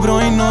φτιάχνει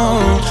πρωινό.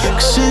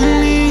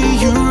 Ξένη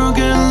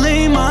Eurogirl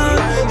λίμα,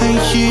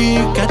 έχει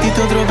κάτι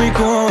το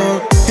τροπικό.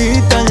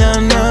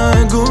 Ιταλιάνα,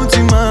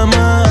 Gucci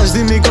mama,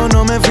 στην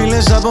εικόνα με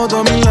φίλες από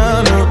το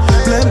Μιλάνο.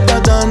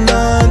 Βλέπα τα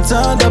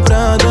νάτσα, τα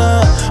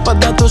πράτα,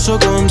 πάντα τόσο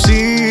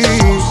κομψή.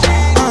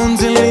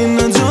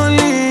 Αντζελίνα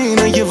Τζολί,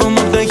 να γεύομαι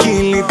απ' τα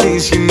χείλη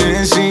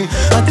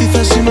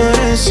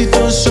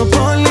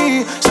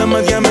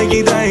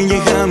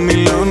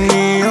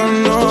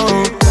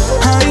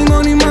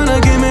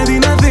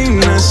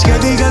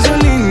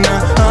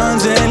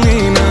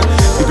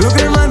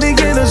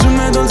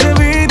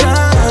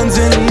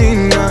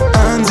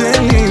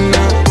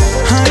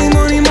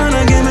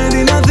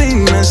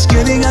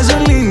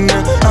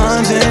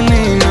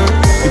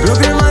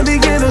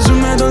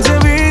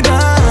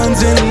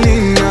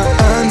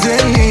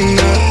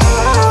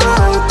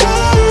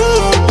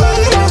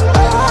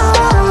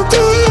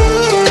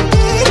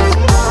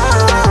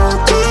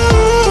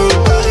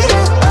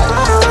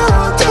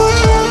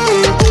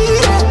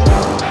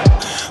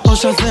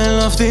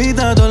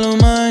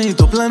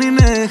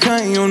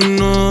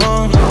χαϊονώ.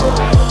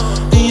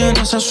 Η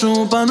ανάσα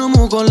σου πάνω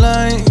μου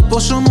κολλάει,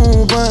 πόσο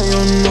μου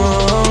παϊονώ.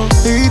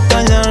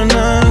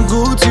 Ιταλιάνα,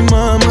 Gucci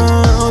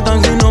μάμα,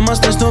 όταν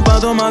γινόμαστε στο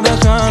πάτωμα τα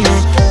χάνω.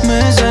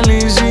 Με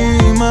ζαλίζει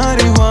η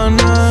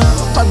μαριχουάνα,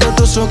 πάντα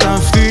τόσο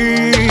καυτή.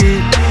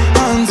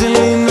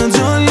 Αντζελίνα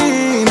Τζολί,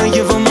 να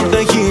γεύομαι απ'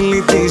 τα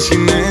χείλη της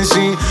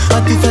Χινέση.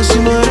 Αντίθεση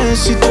μ'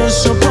 αρέσει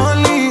τόσο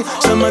πολύ,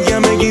 στα μάτια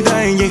με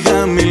κοιτάει και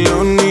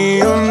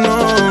χαμηλώνει.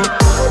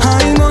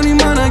 Άι μόνη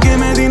μάνα και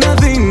με την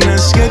Αθήνα,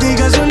 σχέτη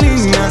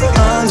γαζολίνα.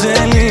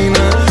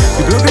 Αντζελίνα,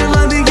 διπλό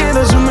κρεβάτι και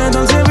θα ζούμε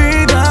τον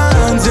Τσεβίτα.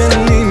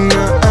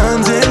 Αντζελίνα,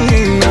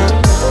 Αντζελίνα.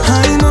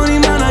 Άι μόνη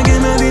μάνα και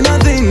με την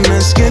Αθήνα,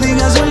 σχέτη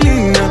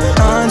γαζολίνα.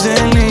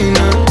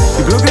 Αντζελίνα,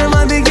 διπλό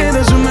κρεβάτι και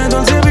θα ζούμε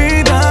τον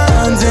Τσεβίτα.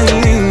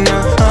 Αντζελίνα,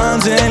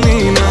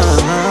 Αντζελίνα.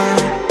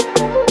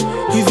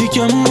 Η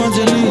δικιά μου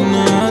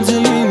Αντζελίνα,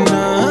 Αντζελίνα.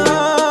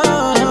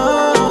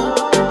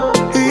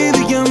 Η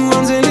δικιά μου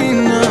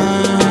Αντζελίνα.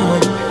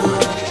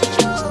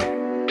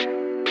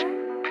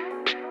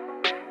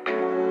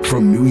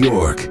 From New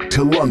York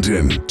to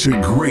London to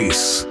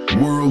Greece,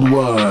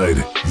 worldwide,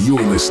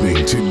 you're listening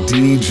to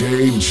DJ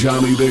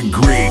Johnny the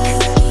Greek.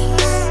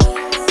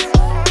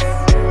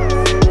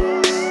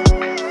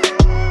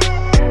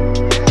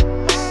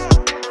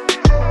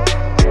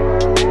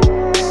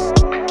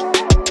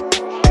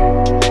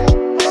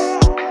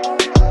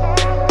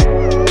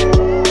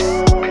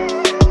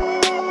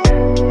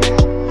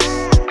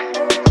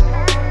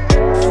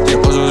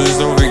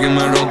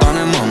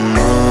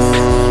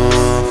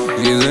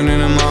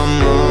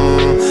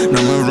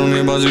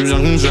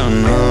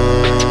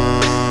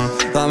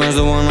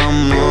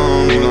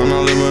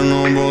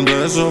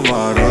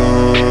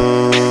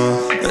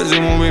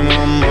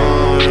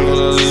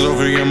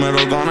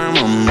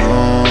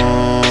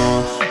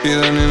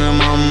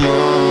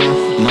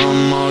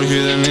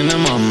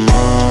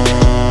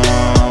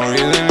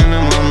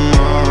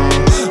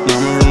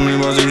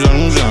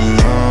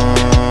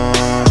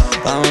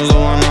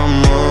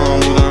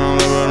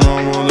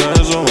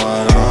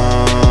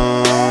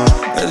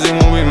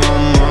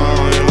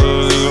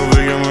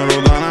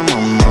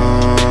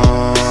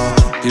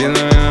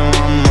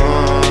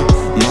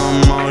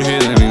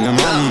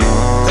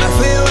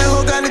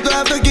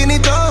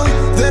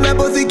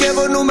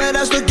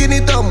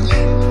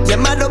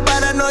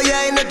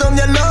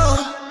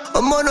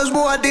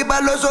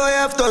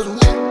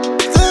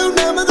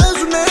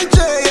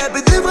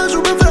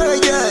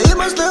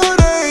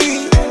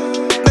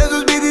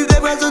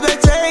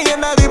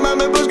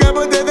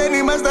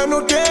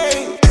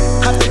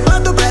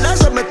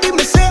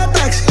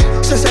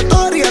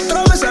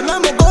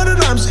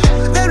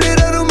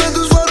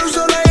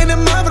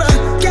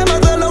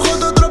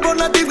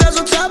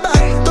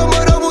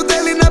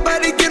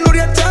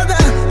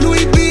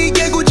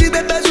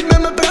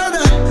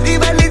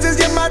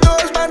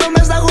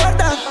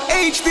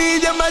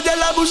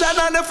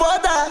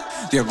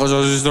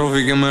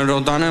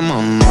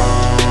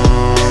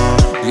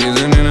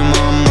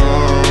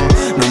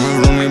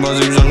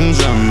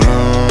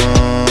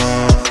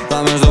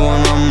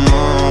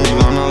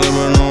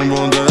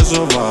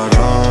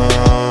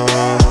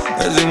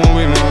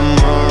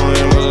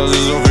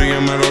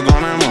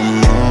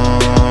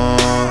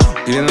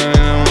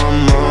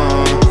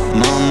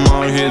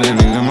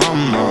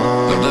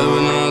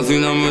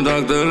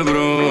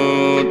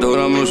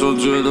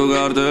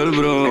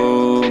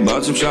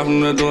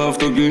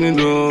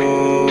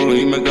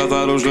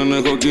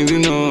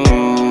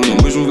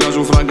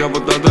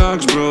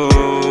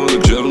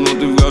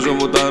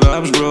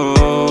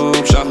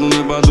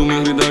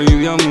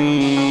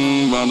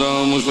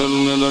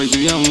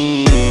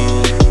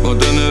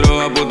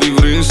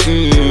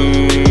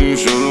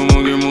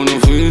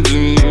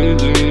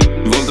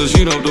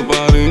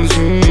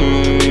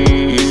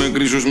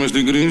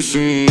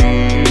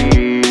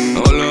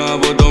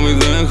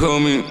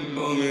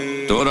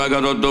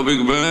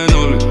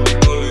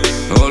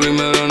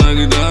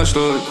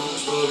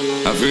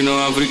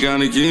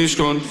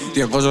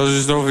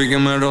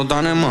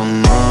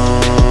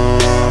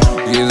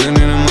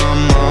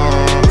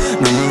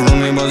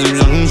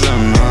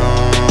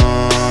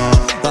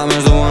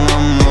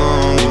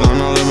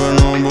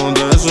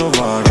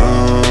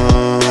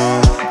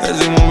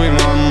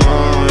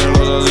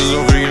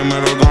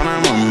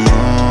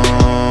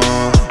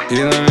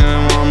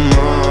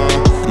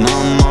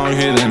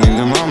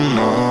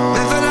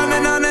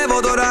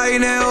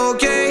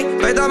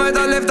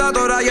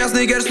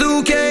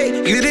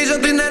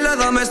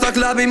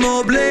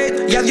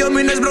 Για 2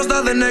 μήνες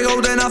μπροστά δεν έχω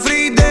ούτε ένα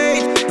free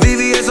date.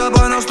 VVS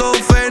απάνω στο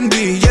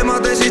Fendi,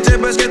 γεμάτες οι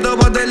τσέπες και το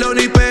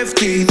παντελόνι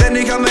πέφτει. Δεν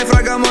είχαμε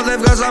φράγκα μα δεν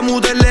βγάζαμε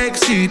ούτε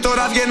λέξη.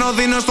 Τώρα βγαίνω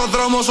δίνω στον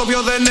δρόμο σ'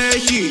 όποιο δεν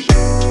έχει.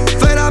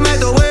 Φέραμε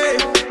το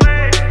wave,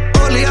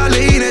 όλοι οι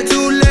άλλοι είναι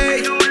too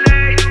late.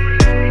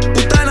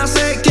 Πουτάνα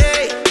σε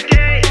καίει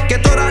και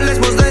τώρα λες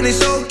πως δεν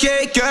είσαι ok.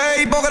 Και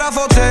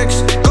υπογράφω checks,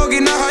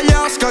 κόκκινα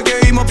χαλιάσκα και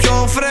είμαι ο πιο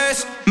fresh.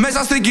 Με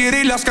Μέσα στην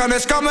κυρίλα σκάνε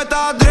σκάμε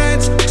τα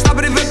dreads. Στα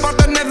private part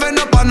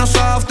ανεβαίνω πάνω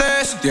σ'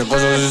 αυτές.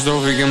 200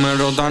 στροφή και με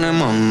ρωτάνε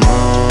μαμά.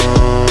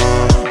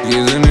 Και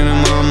δεν είναι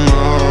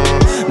μαμά.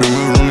 Να με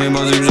βρουν οι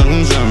μπαζί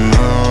ψάχνουν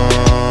σένα.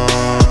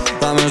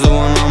 Θα μες στο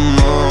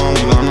Παναμά.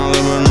 Κάνα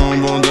δεν παίρνω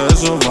ποτέ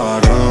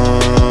σοβαρά.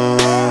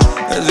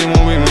 Έτσι μου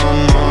πει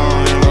μαμά.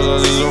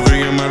 200 στροφή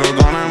και με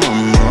ρωτάνε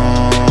μαμά.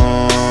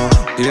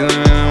 Και δεν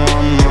είναι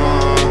μαμά.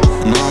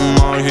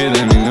 Μαμά, όχι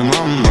δεν είναι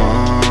μαμά.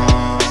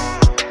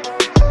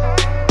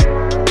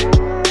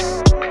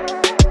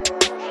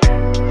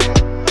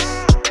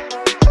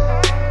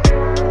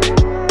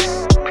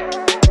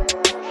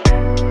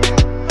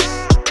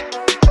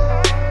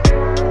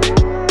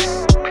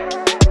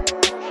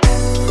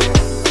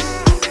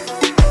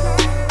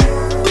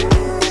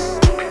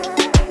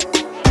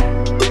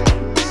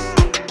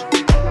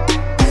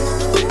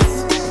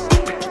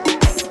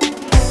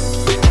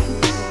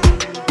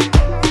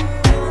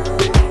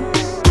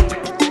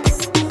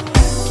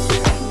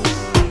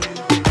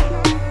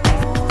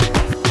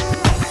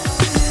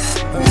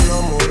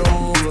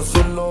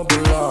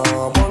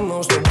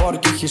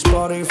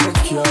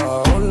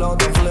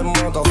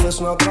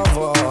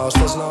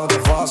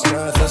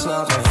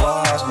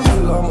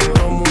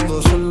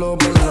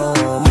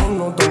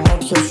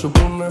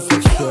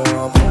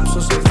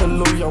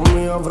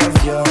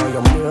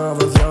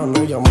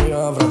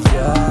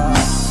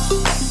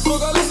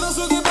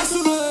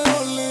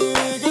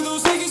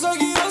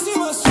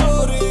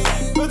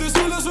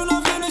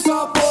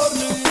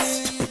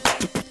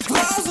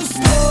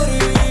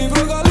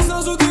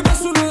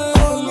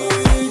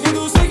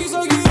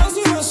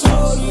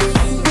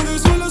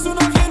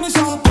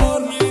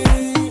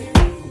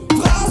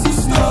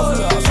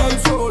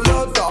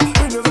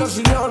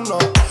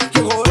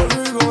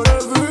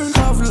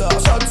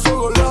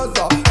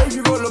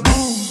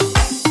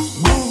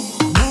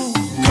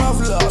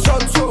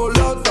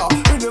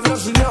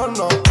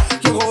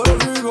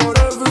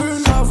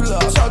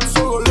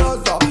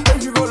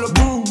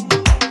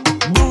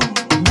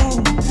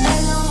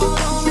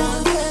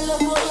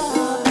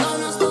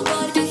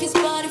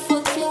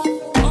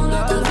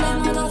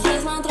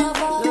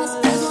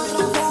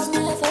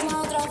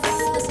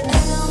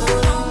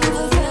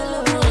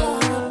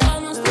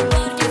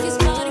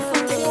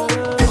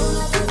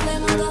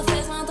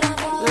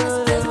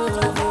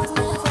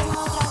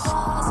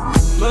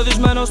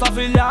 Μεθυσμένος στα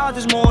φιλιά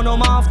της μόνο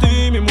μ'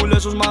 αυτή. Μη μου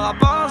λες πως μ'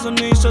 αγαπάς, δεν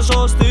είσαι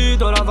σωστή.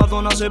 Τώρα θα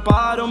έρθω να σε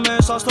πάρω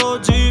μέσα στο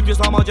τζιπ. Και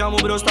στα μάτια μου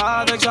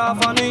μπροστά δεν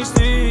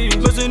εξαφανιστείς.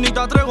 Μες τη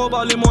νύχτα τρέχω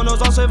πάλι μόνος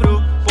να σε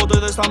βρω. Ποτέ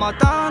δεν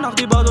σταματά να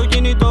χτυπά το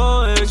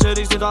κινητό.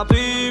 Ξέρεις τι θα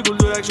πει,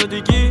 κουλτούρα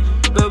εξωτική.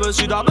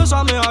 Bebé, τα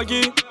πέσαμε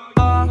aquí.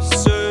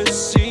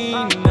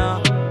 Asesina,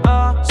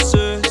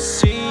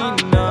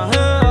 asesina,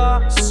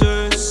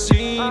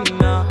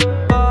 asesina,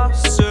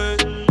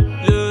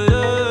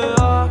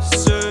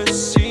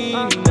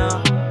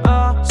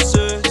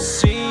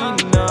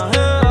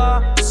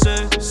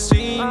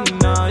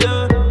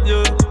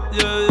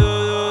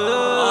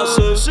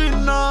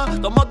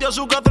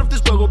 σου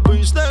καθρέφτης που εγώ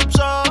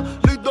πίστεψα.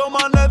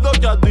 Λιτόμαν εδώ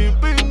κι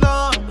αντίπεινα.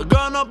 Δεν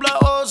κάνω απλά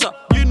όσα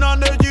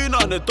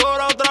γίνανε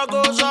τώρα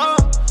 300.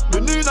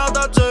 Μην είναι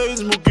τα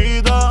chains μου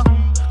κοίτα.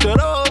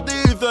 Ξέρω ότι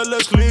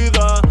ήθελες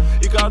χλίδα.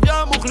 Η καρδιά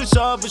μου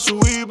χρυσάφι σου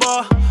είπα.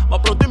 Μα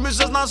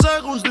προτίμησες να σ'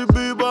 έχουν στην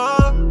πίπα.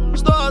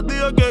 Στο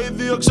αντίο και οι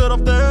δύο ξέρω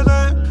φταίνε.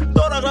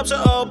 Τώρα γράψε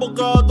από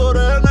κάτω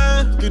ρένε.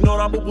 Την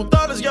ώρα που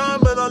πουτάνες για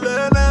μένα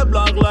λένε.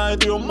 Black light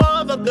η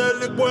ομάδα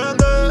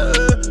delinquente.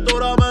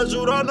 Τώρα με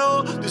ζουρανώ,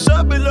 τις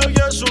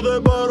επιλογές σου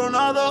δεν μπορώ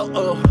να δω.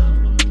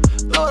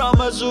 Τώρα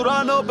με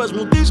ζουρανώ, πες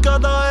μου τι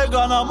σκατά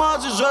έκανα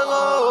μαζί σου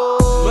εγώ.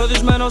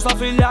 Μεθυσμένος στα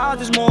φιλιά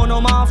της μόνο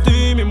μ' αυτή.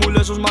 Μη μου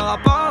λες πως μ'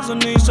 αγαπάς, δεν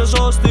είσαι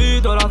σωστή.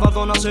 Τώρα θα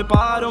έρθω να σε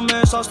πάρω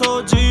μέσα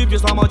στο τζιπ. Και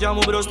στα μάτια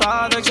μου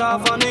μπροστά δεν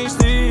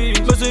εξαφανιστείς.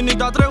 Μες τη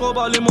νύχτα τρέχω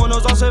πάλι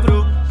μόνος να σε βρω.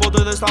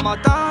 Ποτέ δεν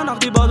σταματά να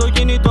χτυπά το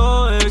κινητό.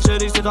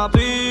 Ξέρεις τι θα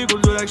πει,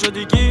 κουλτούρα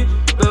εξωτική.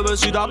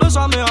 Bebé, τα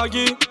πέσαμε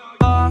aquí.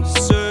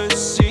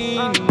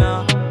 Asesina,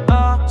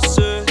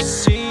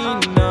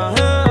 asesina,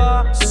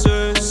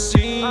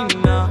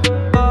 asesina,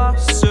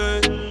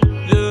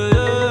 asesina,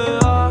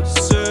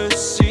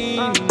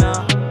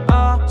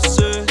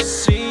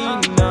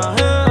 asesina,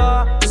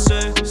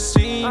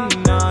 asesina,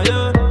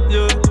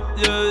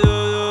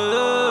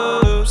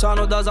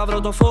 ψάχνοντας να βρω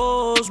το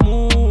φως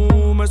μου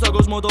μες στον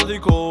κόσμο το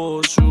δικό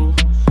σου.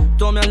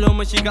 Το μυαλό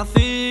μου έχει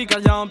καθεί,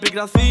 καρδιά μου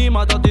πικραθεί.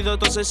 Μα το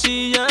αντίδοτος εσύ,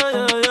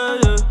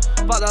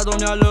 Πάντα το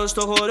μυαλό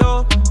στο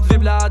χώρο,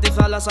 δίπλα τη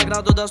θάλασσα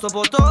κρατώντας το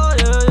ποτό,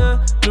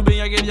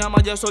 Λουμπίνια και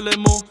διαμάντια στο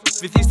λαιμό,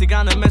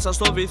 βυθίστηκανε μέσα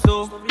στο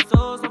βυθό.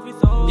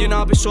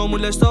 Γίνα πίσω μου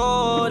λες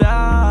τώρα,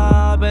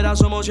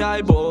 πέρασε όμως για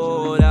η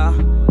μπόρα.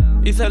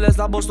 Ήθελες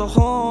να μπω στο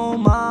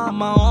χώμα,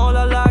 μα όλα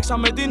αλλάξαν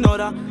με την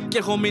ώρα. Και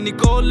έχω μείνει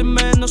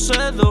κολλημένος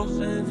εδώ.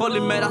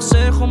 Όλη μέρα σε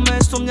έχω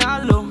μες στο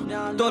μυαλό.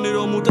 Το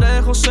όνειρο μου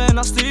τρέχω σε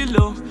ένα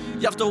στήλο.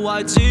 Γι' αυτό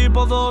YG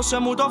ποδώσε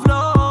μου το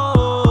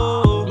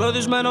flow.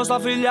 Μεθυσμένος στα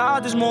φιλιά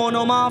της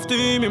μόνο μ'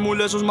 αυτή. Μη μου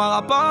λες πως μ'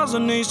 αγαπάς,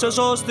 δεν είσαι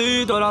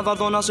σωστή. Τώρα θα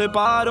έρθω να σε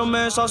πάρω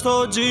μέσα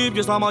στο τζιπ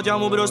και στα μάτια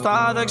μου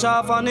μπροστά θα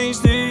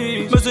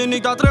εξαφανιστείς. Μες στη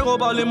νύχτα τρέχω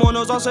πάλι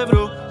μόνος να σε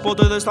βρω.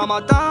 Ποτέ δεν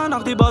σταματά να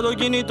χτυπά το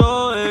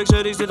κινητό.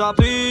 Ξέρεις τι θα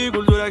πει,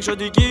 κουλτούρα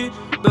εξωτική.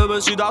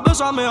 Bebecita,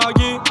 bésame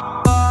aquí.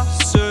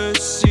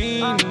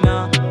 Asesina,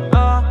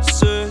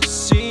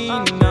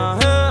 asesina,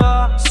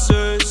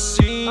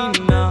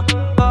 asesina,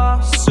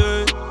 asesina,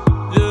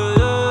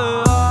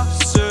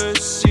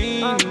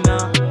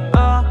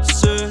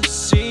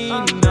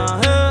 asesina,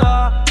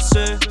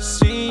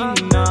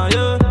 asesina,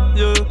 yeah,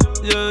 yeah,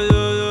 yeah,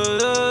 yeah,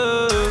 yeah.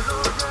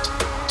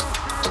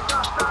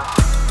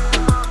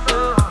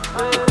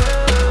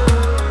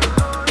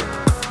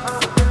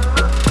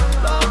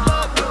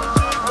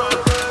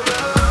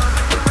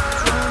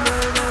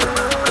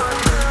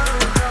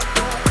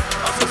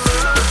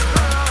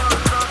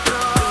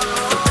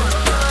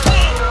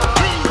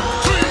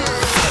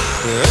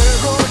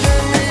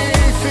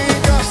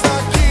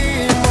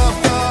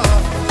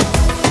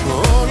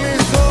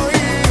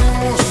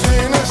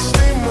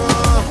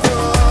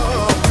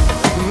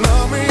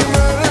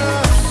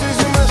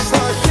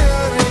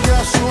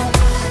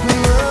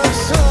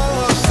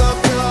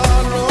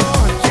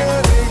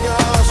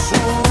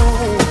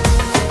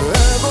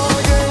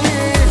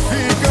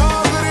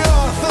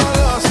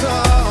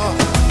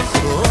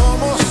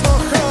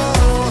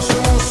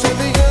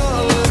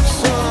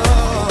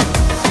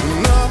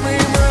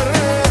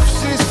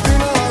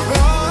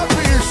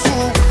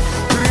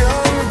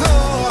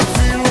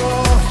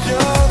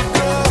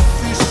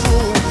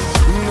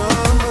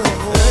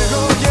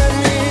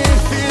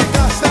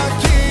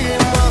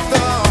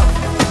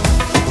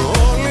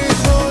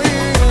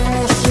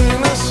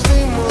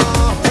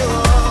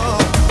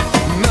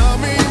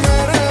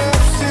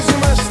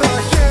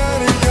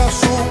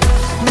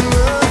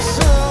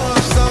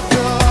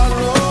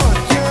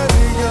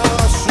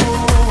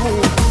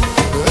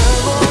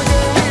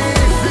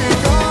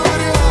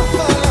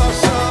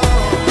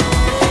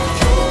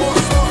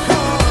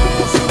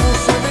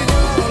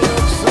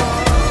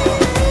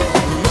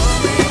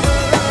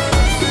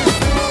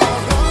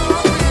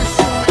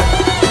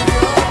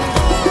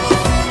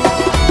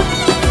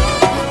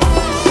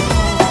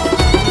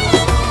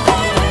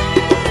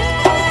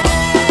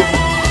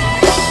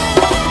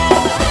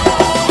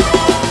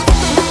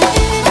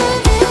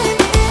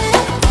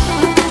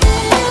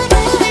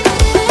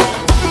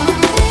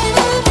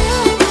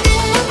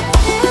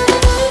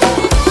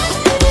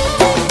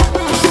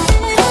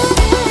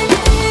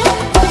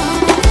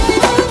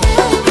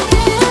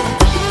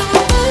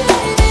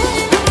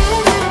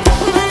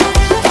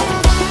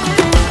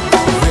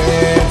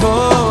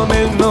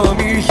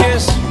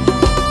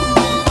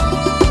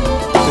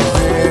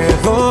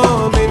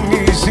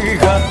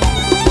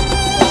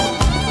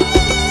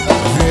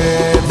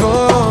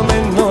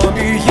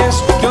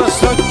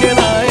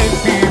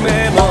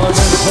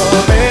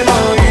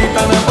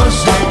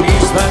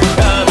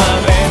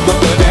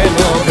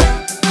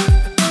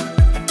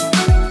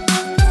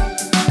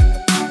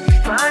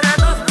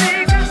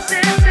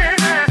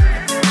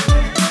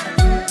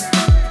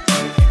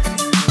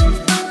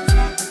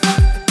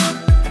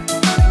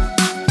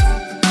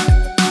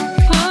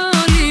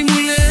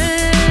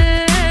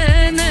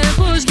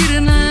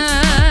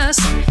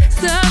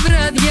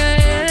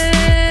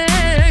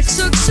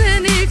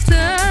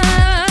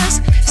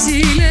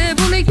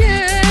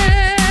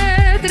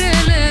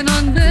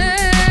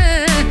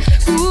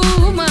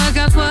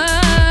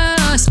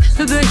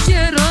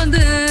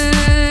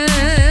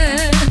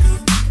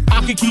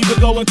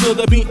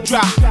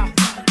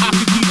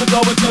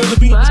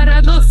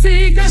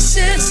 Παραδοθήκα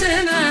σε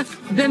σένα,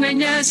 δεν με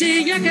νοιάζει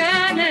για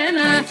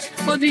κανένα.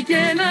 Ό,τι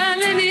και να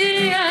λένε οι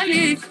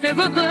άλλοι,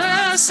 εγώ θα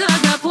σ'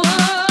 αγαπώ.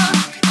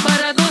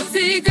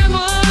 Παραδοθήκα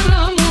μόνο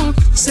μου,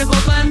 σε έχω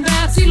πάντα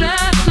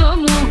φυλακτό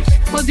μου.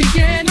 Ό,τι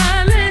και να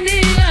λένε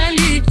οι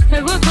άλλοι,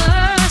 εγώ θα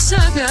σ'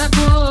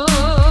 αγαπώ.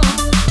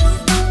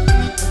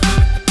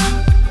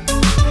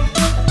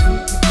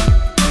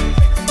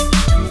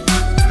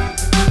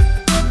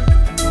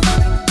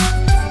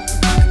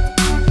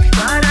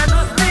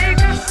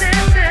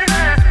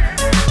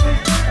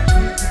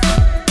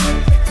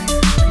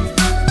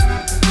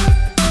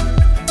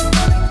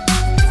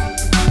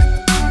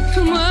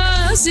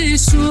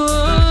 Σου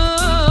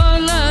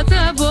όλα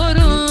τα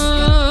μπορώ.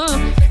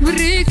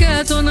 Βρήκα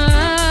τον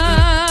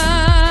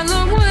άλλο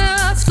μου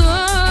αυτό.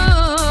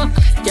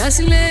 Κι ας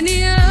λένε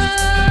οι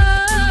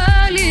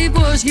άλλοι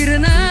πως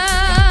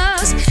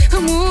γυρνάς,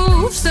 μου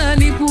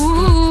φτάνει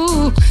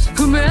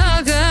που με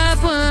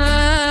αγαπάς.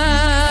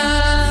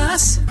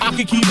 I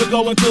can keep it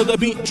going till the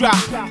beat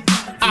drop.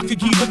 I can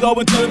keep it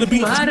going till the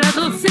beat.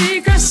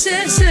 Παραδοθήκα σε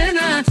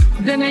σένα,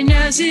 δεν με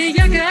νοιάζει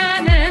για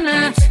κανένα.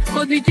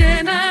 Ό,τι και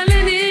να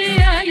λένε οι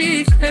άλλοι,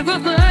 εγώ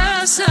θα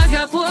σ'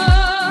 αγαπώ.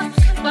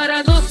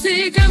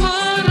 Παραδοθήκα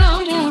μόνο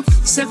μου,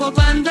 σε έχω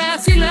πάντα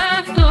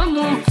φυλακτό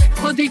μου.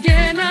 Ό,τι και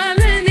να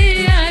λένε οι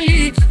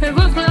άλλοι,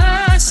 εγώ θα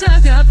σ'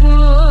 αγαπώ.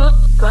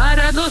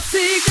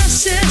 Παραδοθήκα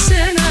σε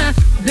σένα,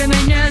 δεν με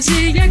νοιάζει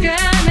για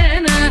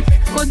κανένα.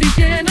 Ό,τι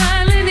και να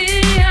λένε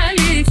οι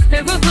άλλοι,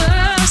 εγώ θα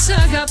σ'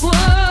 αγαπώ.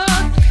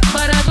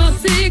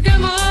 Παραδοθήκα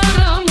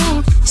μόνο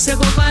μου, σ'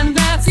 έχω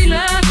πάντα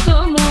φυλακτό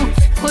μου.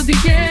 Ό,τι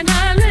και να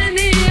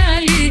λένε οι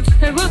άλλοι,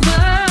 εγώ θα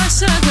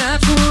σ'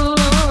 αγαπώ.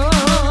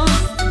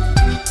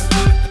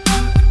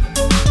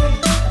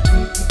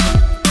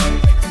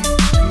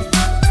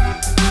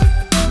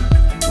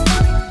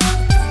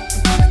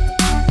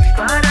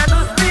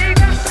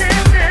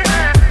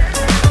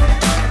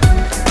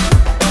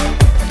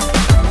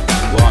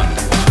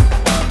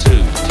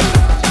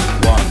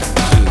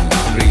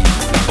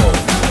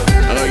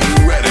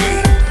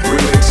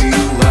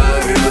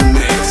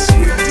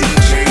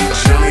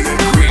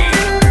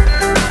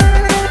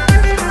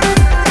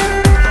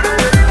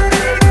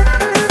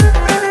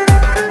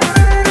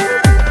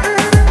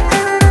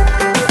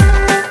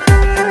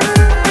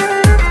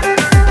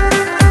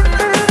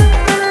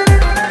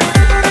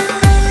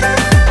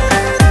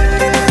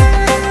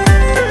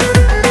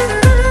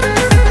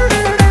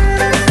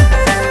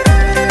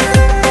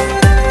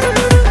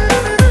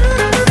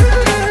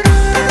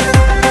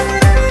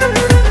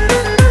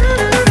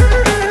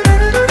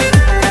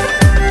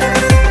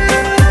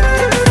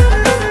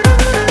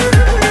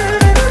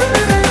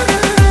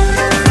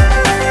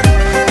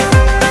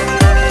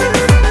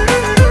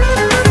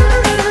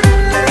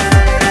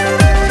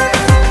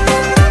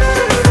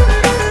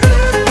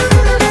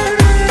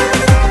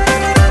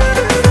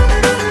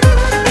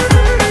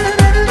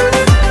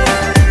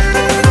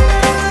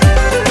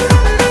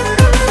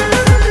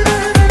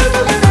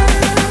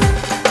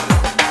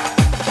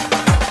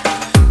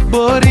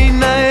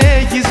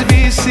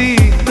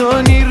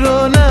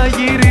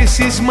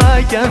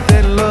 κι αν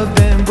θέλω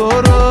δεν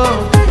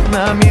μπορώ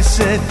να μη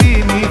σε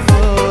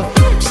θυμηθώ.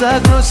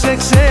 Ψάχνω σε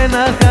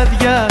ξένα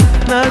χαδιά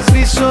να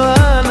σβήσω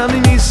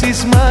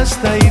αναμνήσεις μας,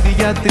 τα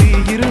ίδια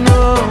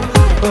τριγυρνώ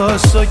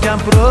όσο κι αν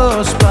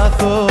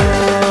προσπαθώ.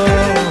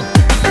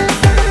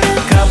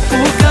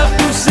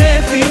 Κάπου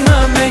σε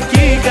θυμάμαι κι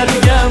η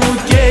καρδιά μου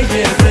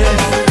καίγεται.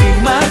 Τι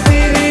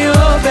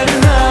μαρτύριο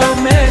περνάω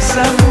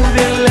μέσα μου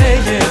δεν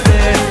λέγεται.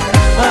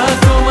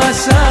 Ακόμα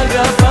σ'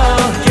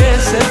 αγαπάω και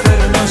σε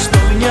παίρνω στο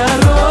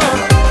μυαλό.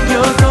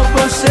 Νιώθω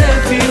πως σε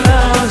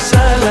φυλάω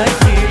σαν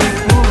λαχίλι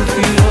που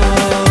φιλώ.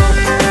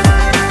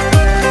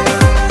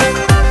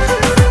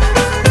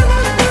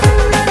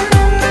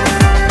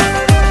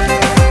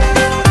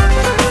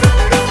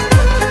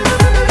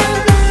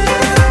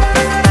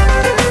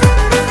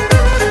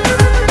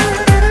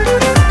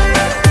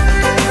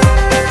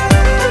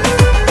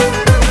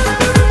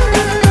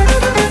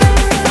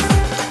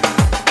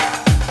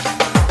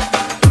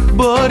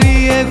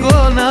 Μπορεί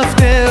εγώ να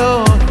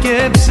φταίω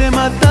και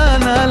ψέματα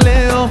να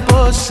λέω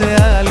πως σε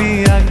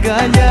άλλη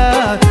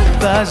αγκαλιά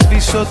θα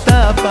σβήσω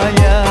τα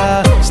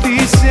παλιά.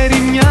 Στη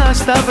σερημιά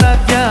στα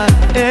βραδιά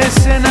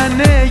εσένα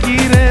ναι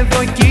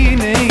γυρεύω κι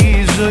είναι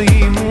η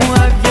ζωή μου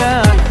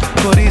αδειά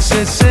χωρίς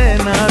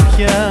εσένα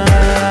πια.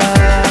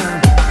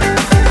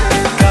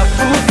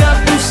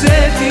 Κάπου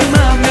σε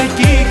θυμάμαι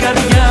κι η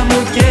καρδιά μου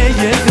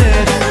καίγεται.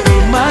 Τι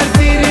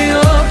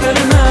μαρτύριο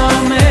περνάω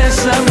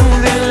μέσα μου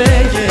δεν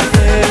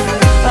λέγεται.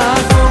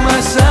 Ακόμα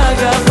σ'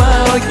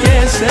 αγαπάω και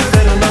σε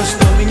παίρνω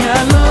στο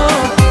μυαλό.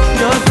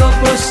 Νιώθω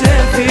πως σε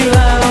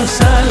φυλάω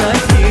σαν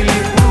λαχίλι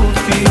που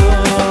φιλώ.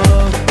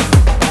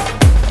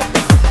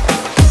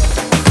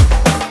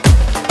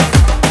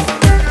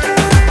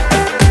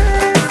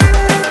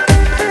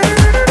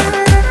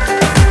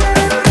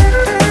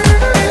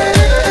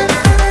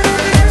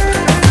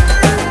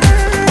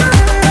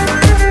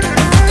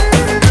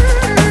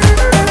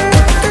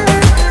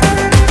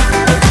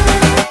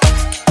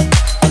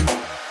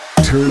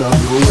 Turn up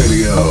your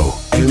radio.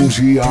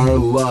 MGR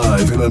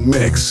live in a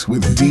mix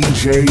with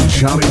DJ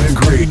Johnny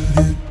McGree.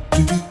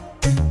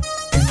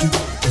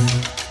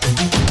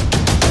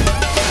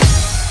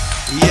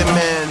 Yeah,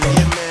 man.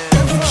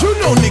 You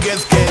know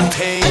niggas get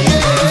paid.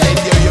 Say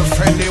they're your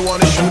friend, they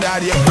wanna shoot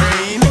out your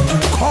brain.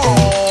 Come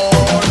on.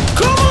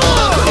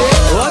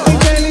 Ό,τι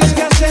θέλεις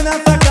για σένα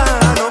θα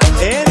κάνω.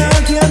 Ένα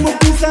ότι αν μου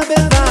πεις θα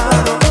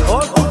πεθάνω.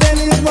 Ό,τι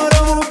θέλεις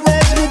μωρό μου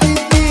πες μου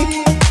τι.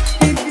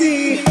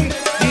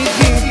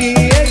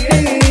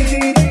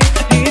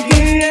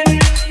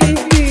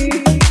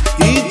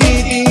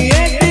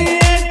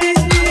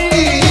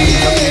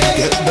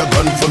 Get the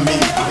gun for me.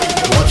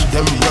 Watch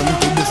them run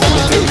to the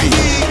cemetery.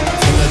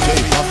 Sing a J,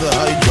 pop the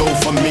high Joe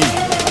for me.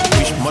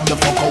 Which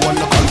motherfucker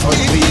wanna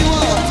confront me?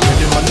 Tell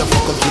the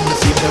motherfuckers with the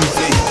see them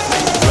say.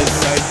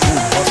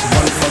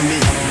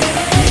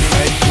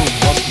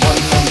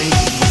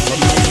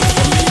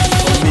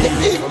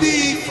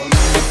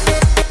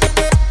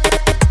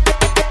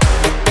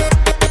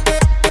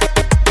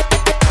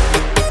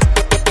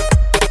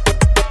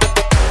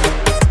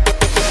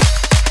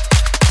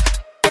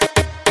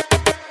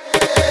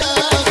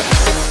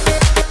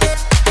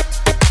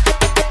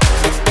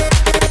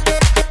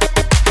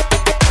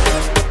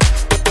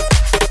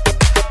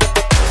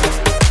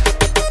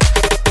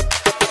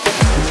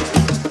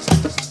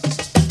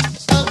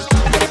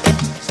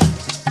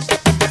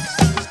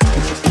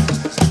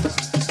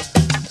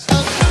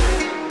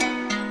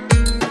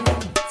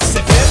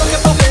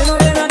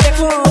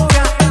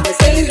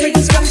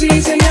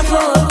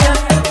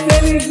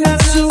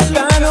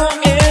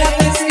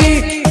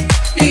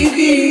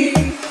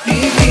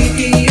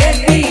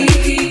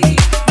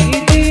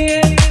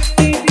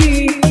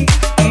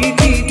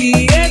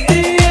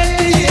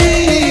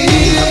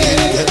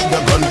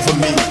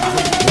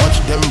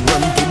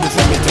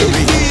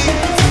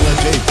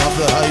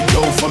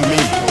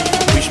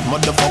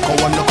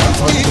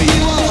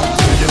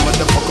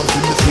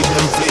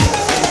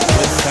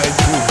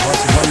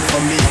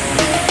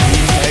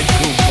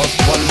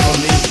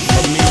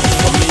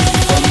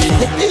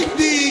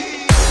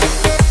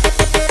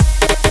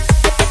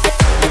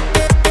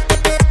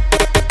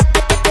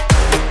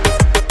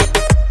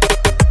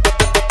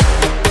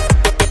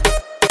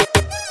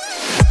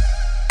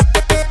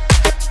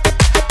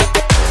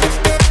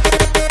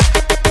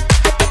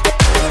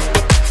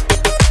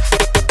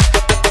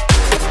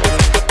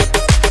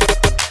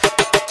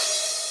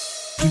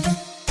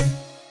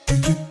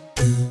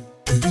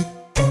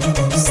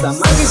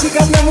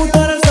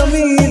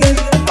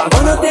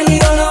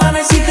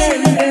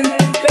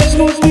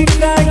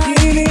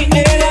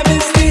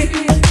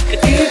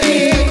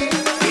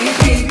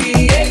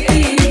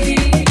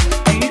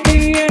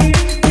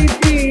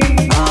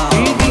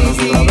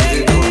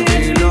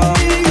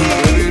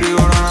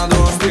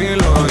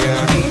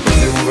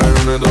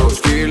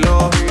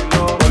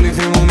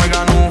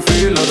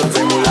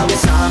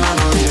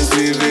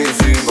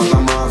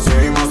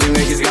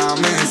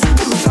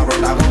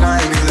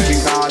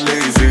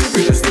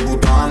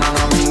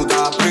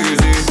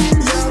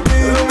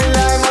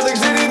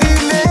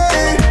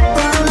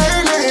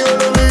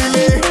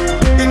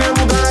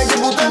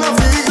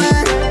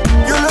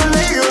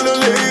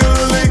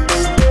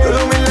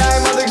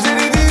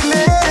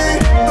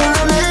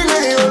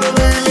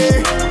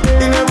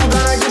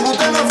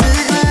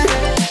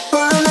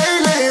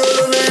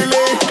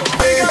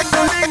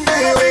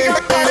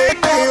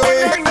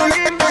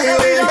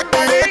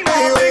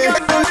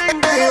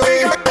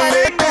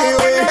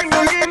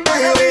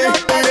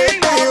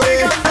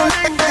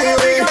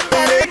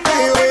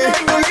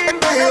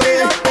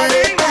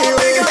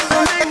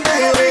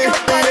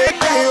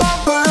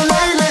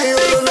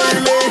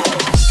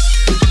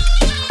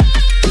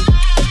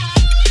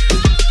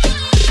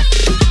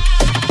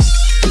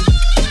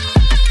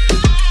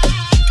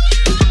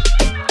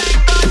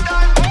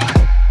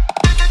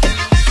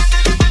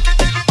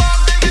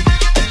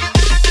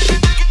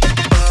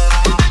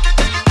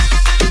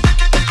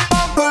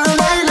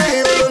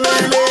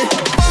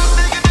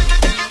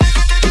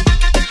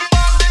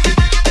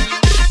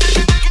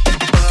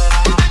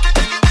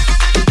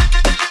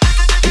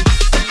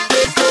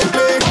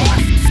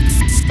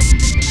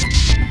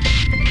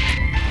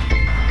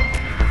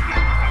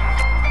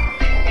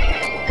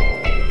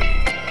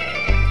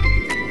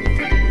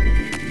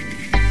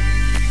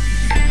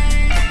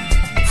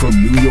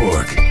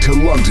 York to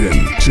London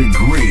to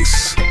Greece,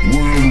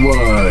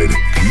 worldwide,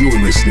 you're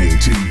listening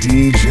to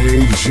DJ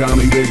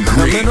Johnny the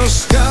Greek. Χαμένος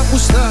κάπου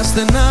στα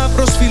στενά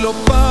προς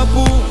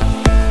φιλοπάπου,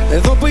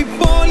 εδώ που η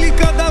πόλη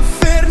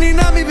καταφέρνει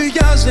να μην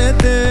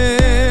βιάζεται.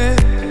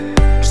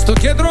 Στο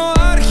κέντρο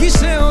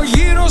άρχισε ο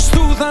γύρος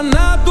του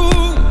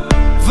θανάτου,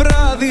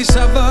 βράδυ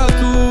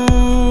Σαββάτου.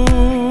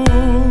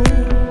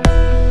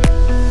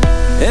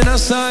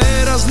 Ένας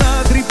αέρας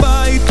να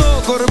τρυπάει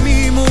το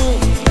κορμί μου,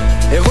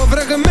 εγώ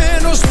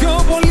βρεγμένος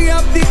πιο πολύ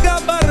απ' την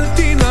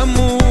καμπαρτίνα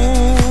μου.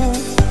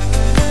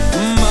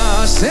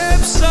 Μα σε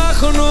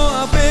ψάχνω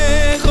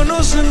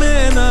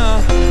απεγνωσμένα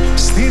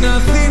στην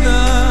Αθήνα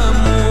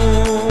μου.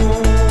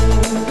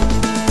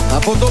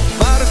 Από το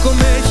πάρκο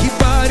με έχει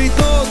πάρει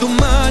το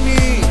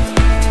ντουμάνι,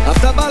 απ'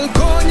 τα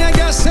μπαλκόνια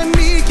για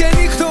σεμί και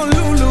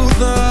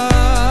νυχτολούλουδα.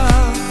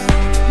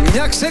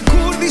 Μια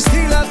ξεκούρδη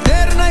στη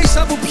λατέρνα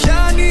ίσα που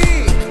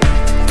πιάνει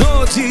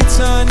το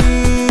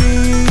τσιτσάνι.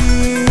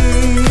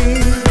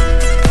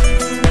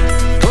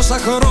 Τόσα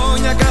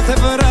χρόνια κάθε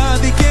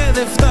βράδυ και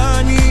δεν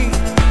φτάνει,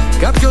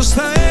 κάποιος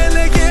θα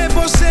έλεγε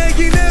πως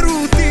έγινε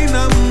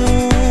ρουτίνα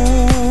μου.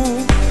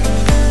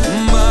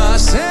 Μα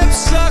σε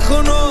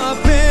ψάχνω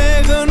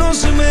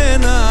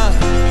απεγνωσμένα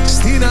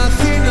στην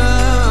Αθήνα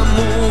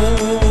μου.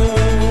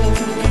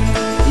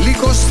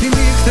 Λίγο στη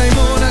νύχτα η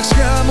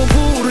μοναξιά μου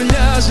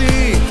μπουρλιάζει,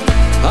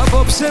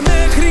 απόψε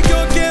μέχρι κι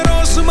ο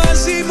καιρός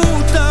μαζί μου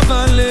τα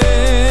βάλε.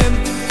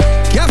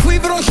 Κι αφού η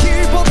βροχή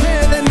ποτέ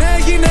δεν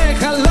έγινε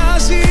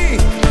χαλάζει,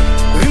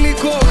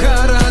 γλυκό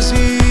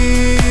χαράζει.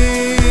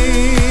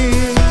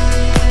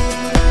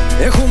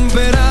 Έχουν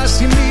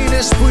περάσει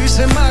μήνες που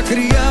είσαι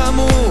μακριά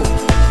μου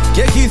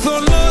και έχει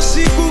θολώσει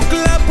η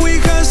κούκλα που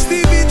είχα στη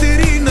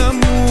βιτρίνα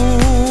μου.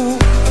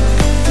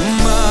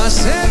 Μα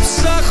σε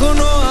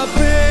ψάχνω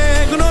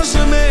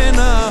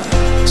απεγνωσμένα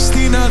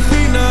στην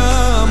Αθήνα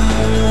μου.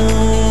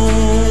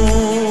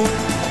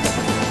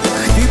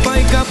 Χτύπα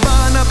η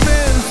καμπάνα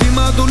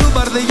πένθυμα του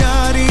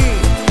Λουμπαρδιάρη,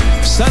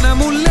 σαν να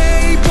μου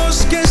λέει πως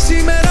και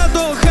σήμερα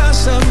το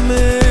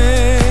χάσαμε.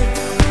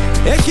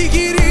 Έχει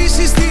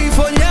γυρίσει στη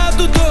φωλιά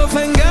του το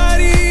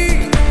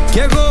φεγγάρι κι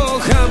εγώ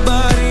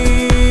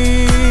χαμπάρι.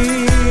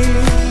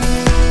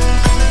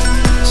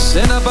 Σ'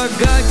 ένα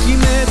μπαγκάκι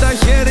με τα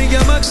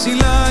χέρια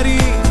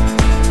μαξιλάρι,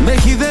 με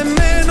έχει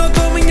δεμένο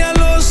το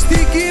μυαλό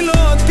στην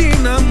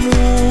κοιλωτίνα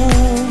μου.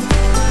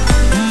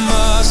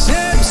 Μα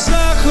σε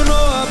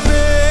ψάχνω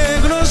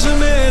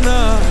απεγνωσμένα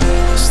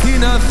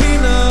στην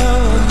Αθήνα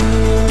μου.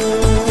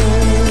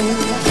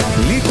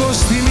 Λίγο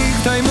στη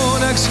νύχτα η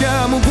μοναξιά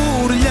μου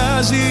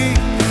μπουρλιάζει,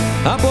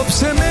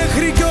 απόψε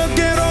μέχρι κι ο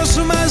καιρός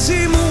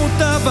μαζί μου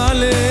τα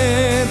βάλε.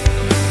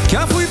 Κι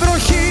αφού η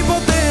βροχή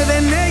ποτέ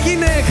δεν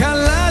έγινε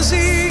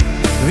χαλάζει,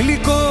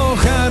 γλυκό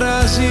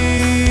χαράζει.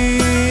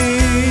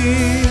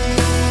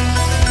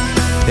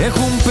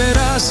 Έχουν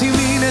περάσει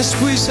μήνες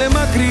που είσαι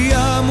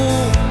μακριά μου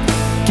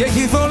και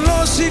έχει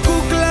θολώσει η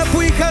κούκλα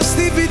που είχα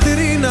στη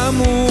βιτρίνα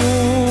μου.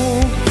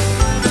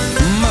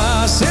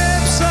 Μα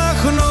σε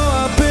ψάχνω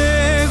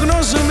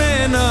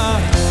απεγνωσμένα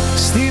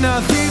στην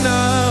Αθήνα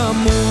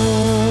μου.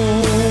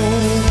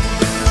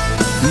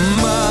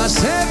 Μα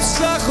σε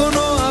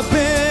ψάχνω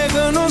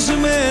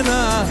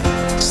απεγνωσμένα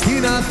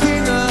στην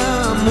Αθήνα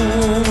μου.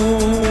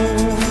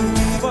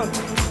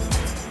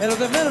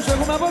 Ερωτευμένους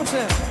έχουμε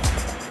απόψε.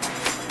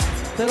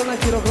 Θέλω να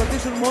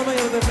χειροκροτήσουν μόνο οι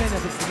ερωτευμένοι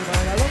αυτή τη στιγμή,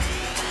 παρακαλώ.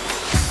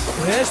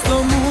 Πες το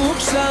μου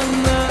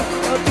ξανά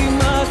ότι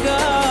μ'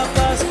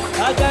 αγαπάς,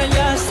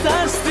 αγκαλιά στα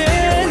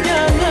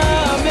αστέρια να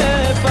με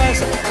πας.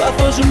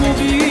 Πάθος μου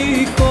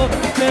γλυκό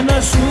με ένα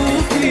σου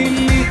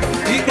φιλί,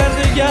 η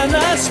καρδιά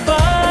να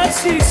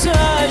σπάσει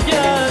σαν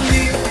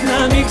γυαλί. Να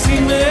μην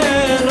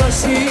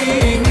ξημερώσει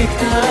η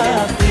νύχτα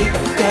αυτή,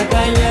 κι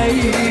αγκαλιά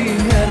η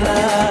μέρα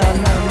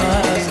να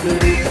μας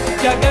βρει.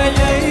 Κι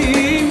αγκαλιά η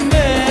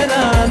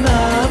μέρα να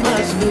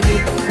μας βρει,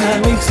 να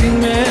μην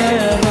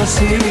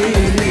ξημερώσει η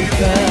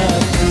νύχτα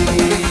αυτή.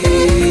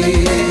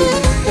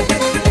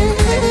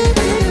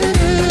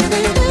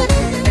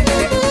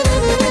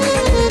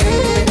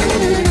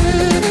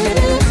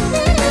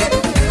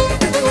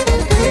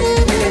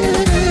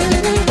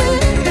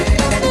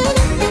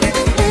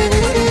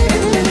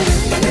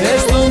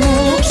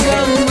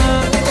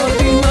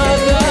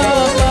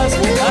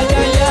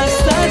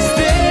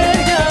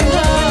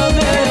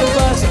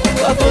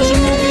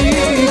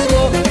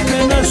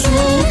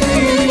 Σου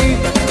φιλί,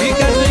 η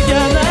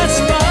καρδιά να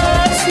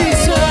σπάσει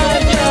σαν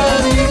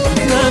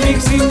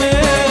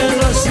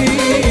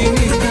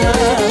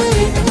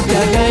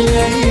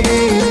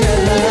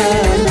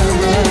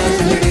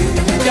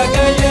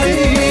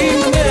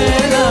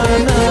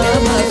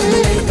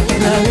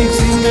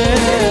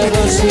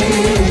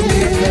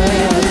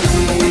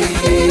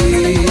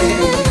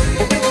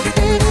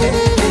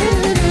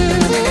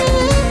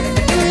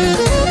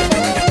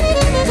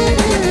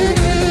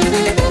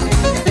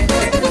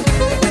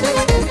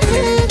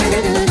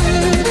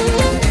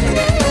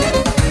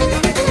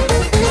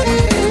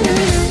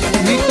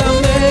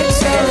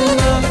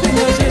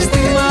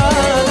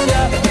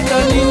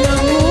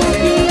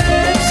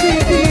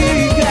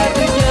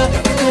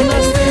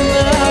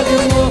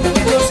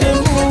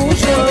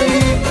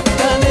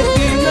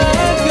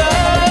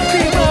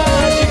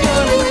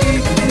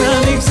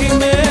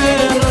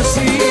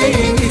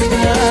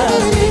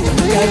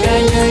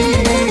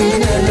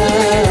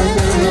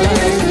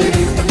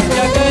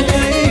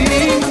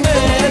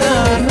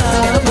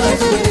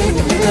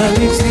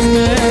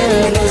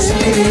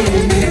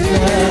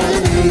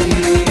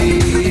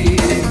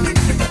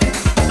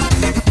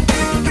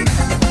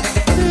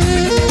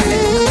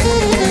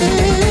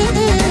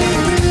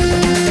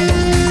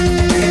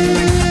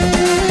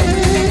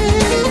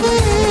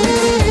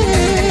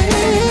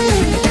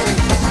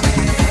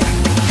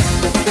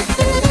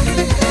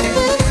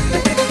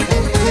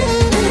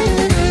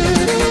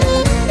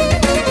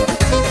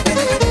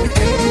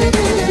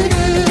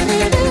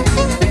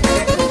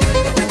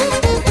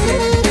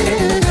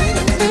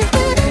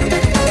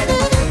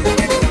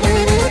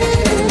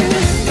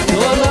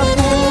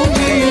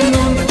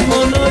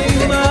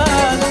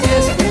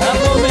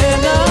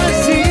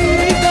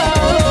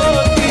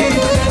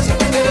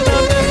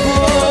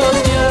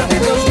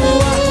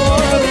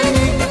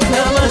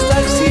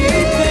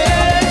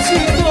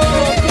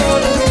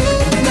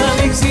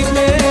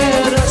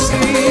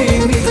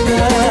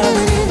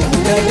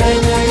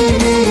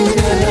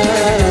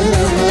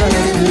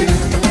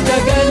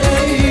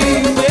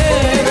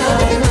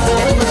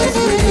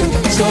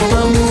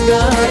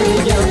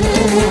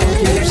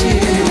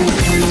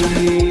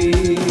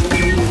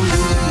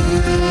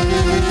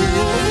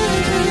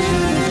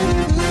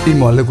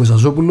Είμαι ο Αλέκος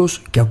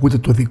Ζαζόπουλος και ακούτε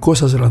το δικό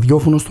σας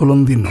ραδιόφωνο στο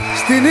Λονδίνο.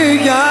 Στην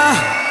υγειά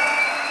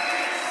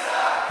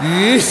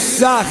της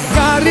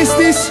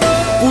αχάριστης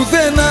που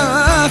δεν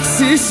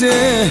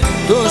άξιζε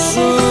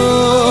τόσο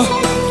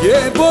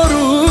και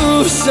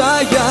μπορούσα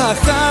για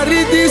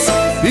χάρη της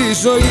τη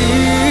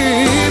ζωή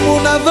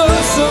μου να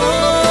δώσω.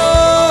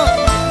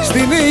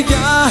 Στην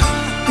υγειά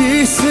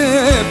της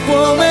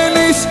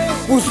επόμενης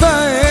που θα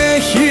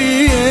έχει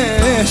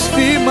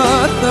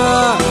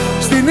αισθήματα.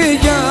 Στην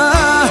υγειά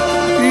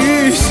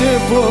της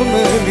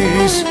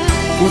επόμενης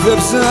που δεν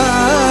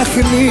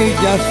ψάχνει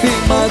για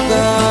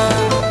θύματα.